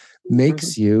this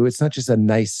makes you, it's not just a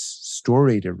nice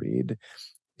story to read.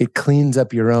 It cleans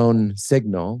up your own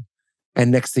signal.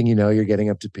 And next thing you know, you're getting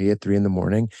up to pee at 3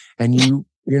 a.m. and you're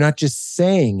not just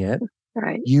saying it.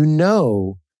 Right. You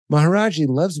know, Maharaj-ji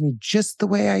loves me just the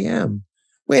way I am.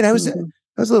 Wait, I was a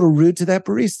little rude to that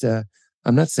barista.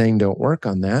 I'm not saying don't work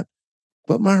on that,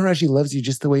 but Maharaj-ji loves you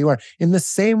just the way you are. In the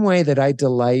same way that I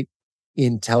delight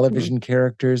in television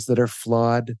characters that are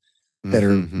flawed, that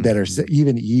are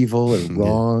even evil or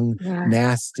wrong,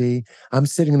 nasty. I'm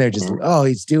sitting there just,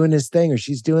 he's doing his thing or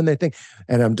she's doing their thing,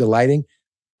 and I'm delighting.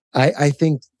 I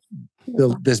think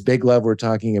this big love we're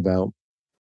talking about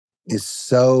is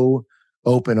so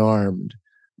open-armed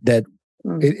that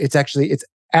it's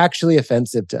actually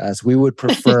offensive to us. We would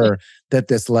prefer that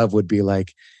this love would be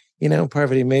like,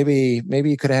 Parvati, maybe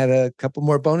you could have had a couple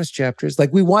more bonus chapters.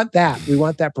 Like we want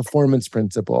that performance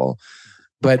principle,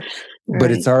 but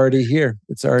it's already here.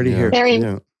 It's already here.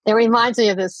 It reminds me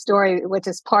of this story, which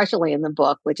is partially in the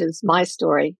book, which is my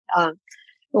story,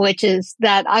 which is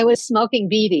that I was smoking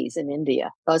beedies in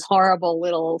India, those horrible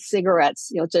little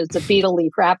cigarettes, it's a betel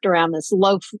leaf wrapped around this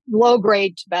low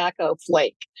grade tobacco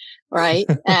flake, right?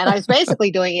 And I was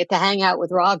basically doing it to hang out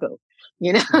with Raghu,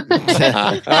 I'm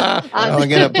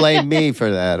going to blame me for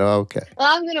that. Okay.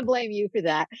 I'm going to blame you for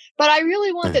that. But I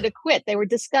really wanted to quit. They were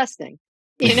disgusting.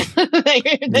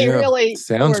 They really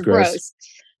sounds were gross.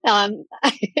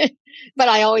 But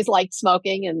I always liked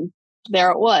smoking, and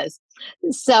there it was.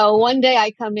 So one day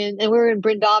I come in, and we were in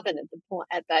Vrindavan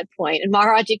at that point, and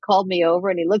Maharaj-ji called me over,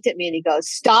 and he looked at me and he goes,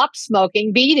 "Stop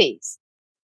smoking beedies."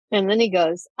 And then he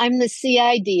goes, "I'm the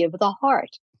CID of the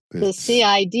heart." the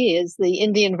CID is the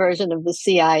Indian version of the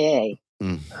CIA.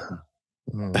 Mm.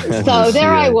 So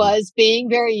there I was, being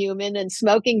very human and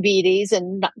smoking beaties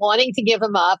and not wanting to give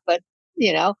him up, but,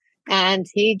 and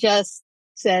he just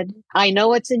said, I know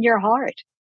what's in your heart.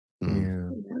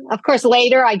 Mm. Of course,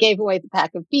 later I gave away the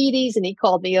pack of beaties and he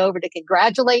called me over to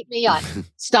congratulate me on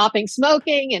stopping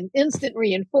smoking and instant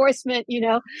reinforcement,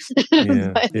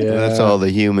 That's all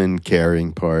the human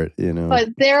caring part, But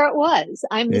there it was.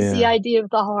 I'm the CID of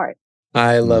the heart.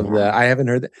 I love that. I haven't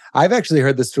heard that. I've actually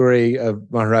heard the story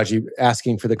of Maharaj-ji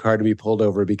asking for the car to be pulled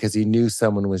over because he knew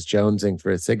someone was jonesing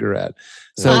for a cigarette.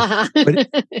 So, but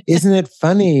isn't it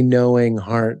funny knowing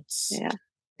hearts? Yeah.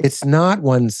 It's not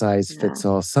one size fits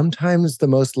all. Sometimes the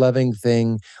most loving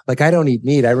thing, like I don't eat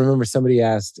meat. I remember somebody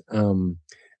asked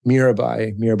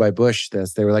Mirabai Bush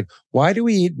this. They were like, why do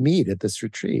we eat meat at this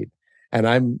retreat? And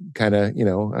I'm kind of,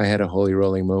 I had a holy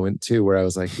rolling moment too, where I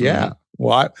was like, yeah,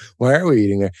 why are we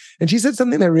eating there? And she said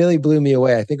something that really blew me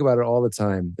away. I think about it all the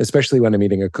time, especially when I'm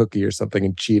eating a cookie or something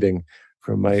and cheating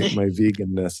from my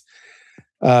veganness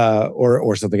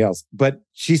or something else. But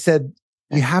she said,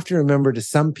 you have to remember, to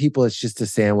some people, it's just a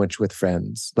sandwich with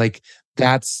friends. Like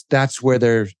that's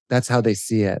how they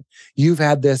see it. You've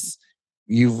had this,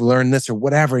 you've learned this or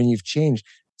whatever, and you've changed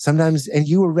sometimes, and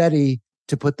you were ready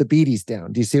to put the beaties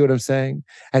down. Do you see what I'm saying?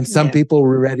 And some people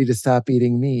were ready to stop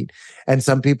eating meat. And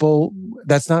some people,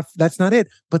 that's not it.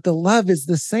 But the love is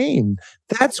the same.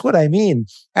 That's what I mean.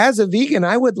 As a vegan,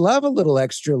 I would love a little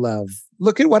extra love.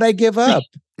 Look at what I give up.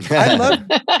 I love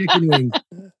chicken wings.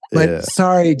 But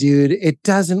sorry, dude, it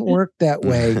doesn't work that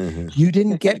way. You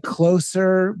didn't get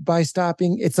closer by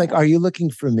stopping. It's like, are you looking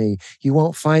for me? You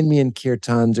won't find me in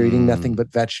kirtans or eating nothing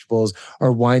but vegetables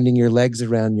or winding your legs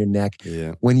around your neck.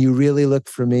 Yeah. When you really look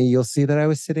for me, you'll see that I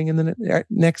was sitting in the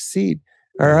next seat.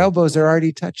 Our elbows are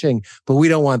already touching, but we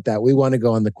don't want that. We want to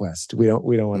go on the quest. We don't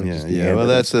want to just be Well,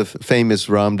 that's the famous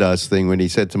Ram Dass thing when he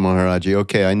said to Maharaj-ji,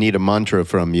 okay, I need a mantra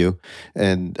from you.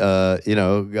 And,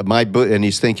 and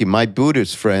he's thinking, my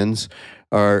Buddhist friends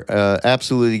are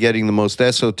absolutely getting the most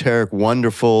esoteric,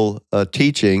 wonderful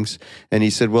teachings. And he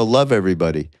said, well, love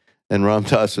everybody. And Ram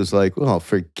Dass was like, well,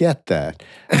 forget that.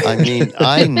 I mean,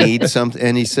 I need something.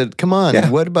 And he said, come on,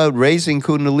 what about raising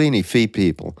Kundalini, feed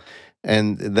people?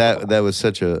 And that was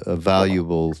such a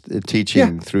valuable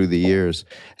teaching through the years.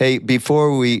 Hey,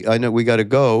 I know we got to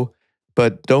go,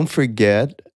 but don't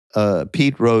forget,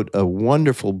 Pete wrote a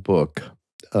wonderful book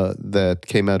that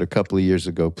came out a couple of years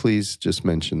ago. Please just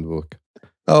mention the book.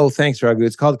 Oh, thanks, Raghu.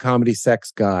 It's called Comedy,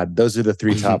 Sex, God. Those are the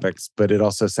three topics, but it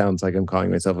also sounds like I'm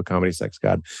calling myself a comedy, sex,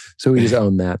 God. So we just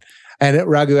own that. And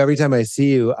Raghu, every time I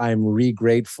see you, I'm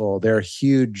re-grateful. There are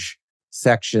huge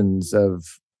sections of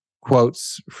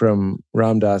quotes from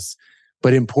Ram Dass,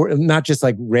 but important, not just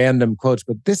like random quotes,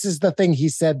 but this is the thing he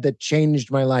said that changed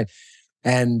my life.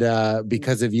 And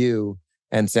because of you,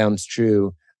 and sounds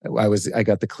true, I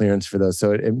got the clearance for those.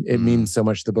 So it means so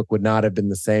much. The book would not have been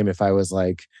the same if I was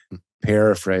like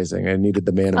paraphrasing. I needed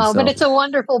the man himself. Oh, but it's a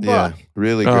wonderful book. Yeah,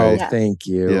 really great. Oh, thank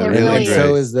you. Yeah, really great.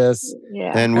 So is this.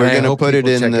 Yeah. And we're going to put it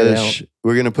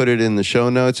in the show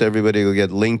notes. Everybody will get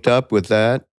linked up with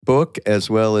that book, as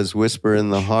well as Whisper in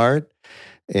the Heart.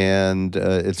 And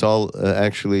it's all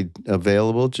actually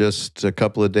available just a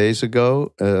couple of days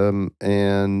ago.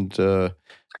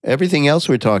 Everything else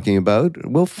we're talking about,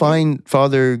 we'll find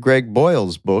Father Greg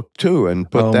Boyle's book too and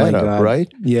put that up,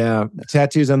 right? Yeah.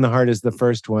 Tattoos on the Heart is the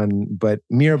first one, but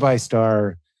Mirabai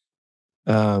Starr,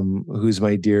 who's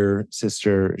my dear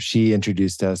sister, she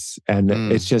introduced us, and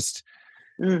it's just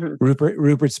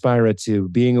Rupert Spira too,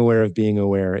 being aware of being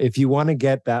aware. If you want to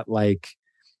get that, like,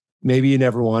 maybe you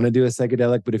never want to do a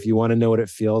psychedelic, but if you want to know what it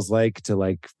feels like to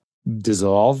like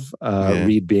dissolve,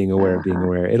 read Being Aware of Being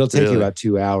Aware. It'll take you about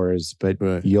 2 hours, but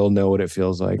you'll know what it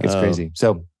feels like. It's crazy.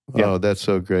 So, oh, that's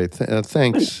so great.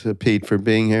 Thanks, Pete, for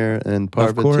being here, and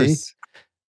Parvati. Of course.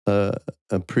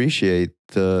 Appreciate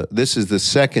this is the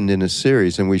second in a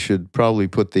series, and we should probably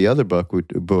put the other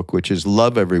book, which is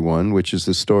Love Everyone, which is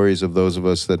the stories of those of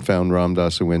us that found Ram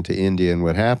Dass and went to India and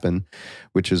what happened,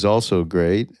 which is also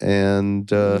great.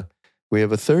 And we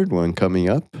have a third one coming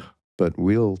up, but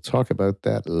we'll talk about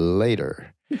that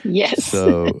later. Yes.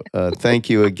 So thank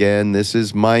you again. This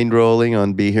is Mindrolling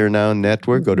on Be Here Now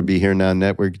Network. Go to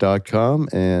BeHereNowNetwork.com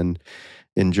and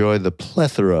enjoy the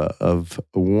plethora of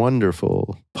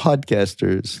wonderful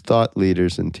podcasters, thought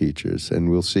leaders, and teachers.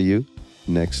 And we'll see you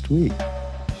next week.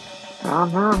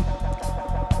 Uh-huh.